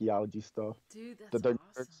of archaeology stuff. Dude, The that's nerd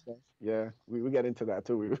awesome. stuff. Yeah, we get into that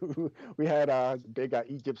too. We had big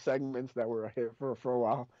Egypt segments that were a hit for a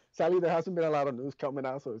while. Sadly, there hasn't been a lot of news coming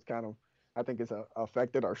out, so it's kind of, I think it's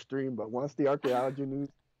affected our stream. But once the archaeology news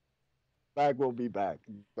back, we'll be back.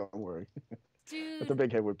 Don't worry. It's a Dude,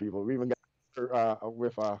 big hit with people. We even got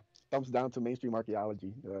with thumbs down to mainstream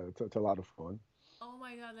archaeology. It's a lot of fun. oh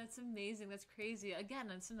my god, that's amazing. That's crazy. Again,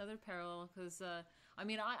 that's another parallel because I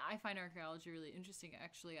mean, I find archaeology really interesting.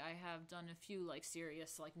 Actually, I have done a few like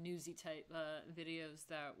serious, like newsy type videos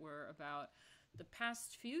that were about the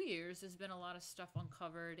past few years. There's been a lot of stuff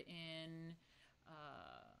uncovered in,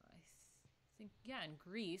 I think, yeah, in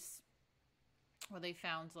Greece, where they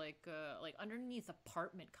found like underneath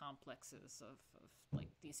apartment complexes of like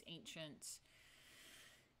these ancient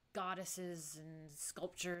goddesses and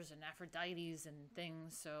sculptures and Aphrodites and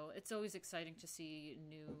things. So it's always exciting to see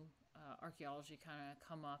new archaeology kind of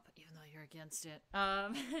come up, even though you're against it.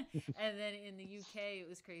 And then in the UK, it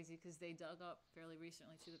was crazy because they dug up fairly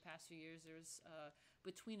recently, through the past few years, there's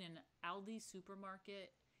between an Aldi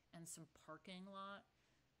supermarket and some parking lot,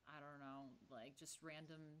 I don't know, like just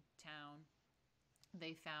random town,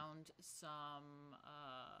 they found some,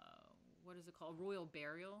 what is it called? Royal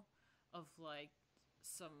burial of like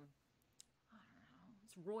some, I don't know,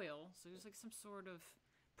 it's royal, so there's like some sort of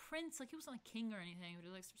prince, like he wasn't a king or anything, but it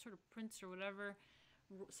was like some sort of prince or whatever,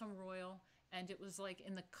 some royal, and it was like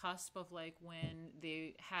in the cusp of like when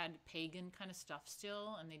they had pagan kind of stuff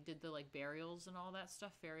still, and they did the like burials and all that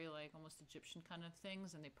stuff, very like almost Egyptian kind of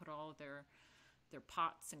things, and they put all of their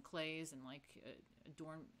pots and clays and like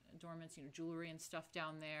adornments, jewelry and stuff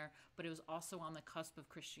down there. But it was also on the cusp of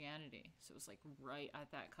Christianity, so it was like right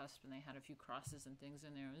at that cusp, and they had a few crosses and things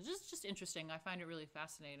in there. It was just interesting. I find it really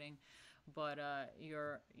fascinating. But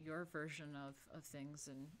your version of things,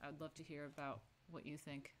 and I'd love to hear about what you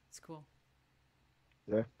think. It's cool.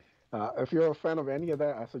 Yeah. If you're a fan of any of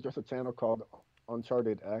that, I suggest a channel called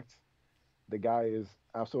Uncharted X. The guy is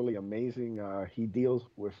absolutely amazing. He deals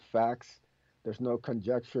with facts. There's no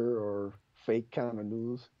conjecture or fake kind of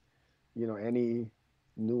news. Any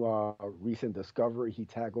new recent discovery he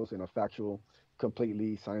tackles in a factual,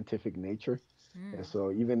 completely scientific nature. And Mm.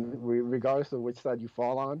 so even regardless of which side you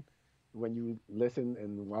fall on, when you listen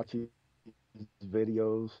and watch his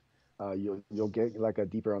videos, you'll get like a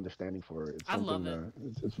deeper understanding for it. It's I love something.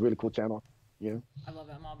 it. It's a really cool channel. Yeah. I love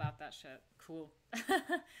it. I'm all about that shit. Cool.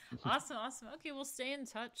 Awesome, awesome. Okay, we'll stay in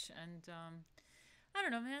touch. And I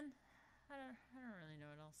don't know, man. I don't really know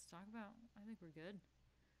what else to talk about. I think we're good.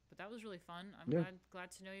 But that was really fun. I'm Yeah.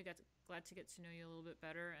 glad to know you. Glad to get to know you a little bit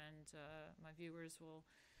better. And my viewers will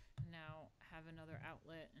now have another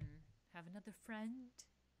outlet and have another friend.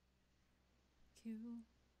 Cool.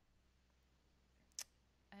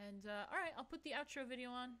 And all right, I'll put the outro video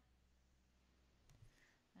on.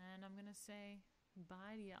 And I'm gonna say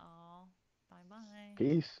bye to y'all. Bye bye.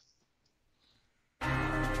 Peace.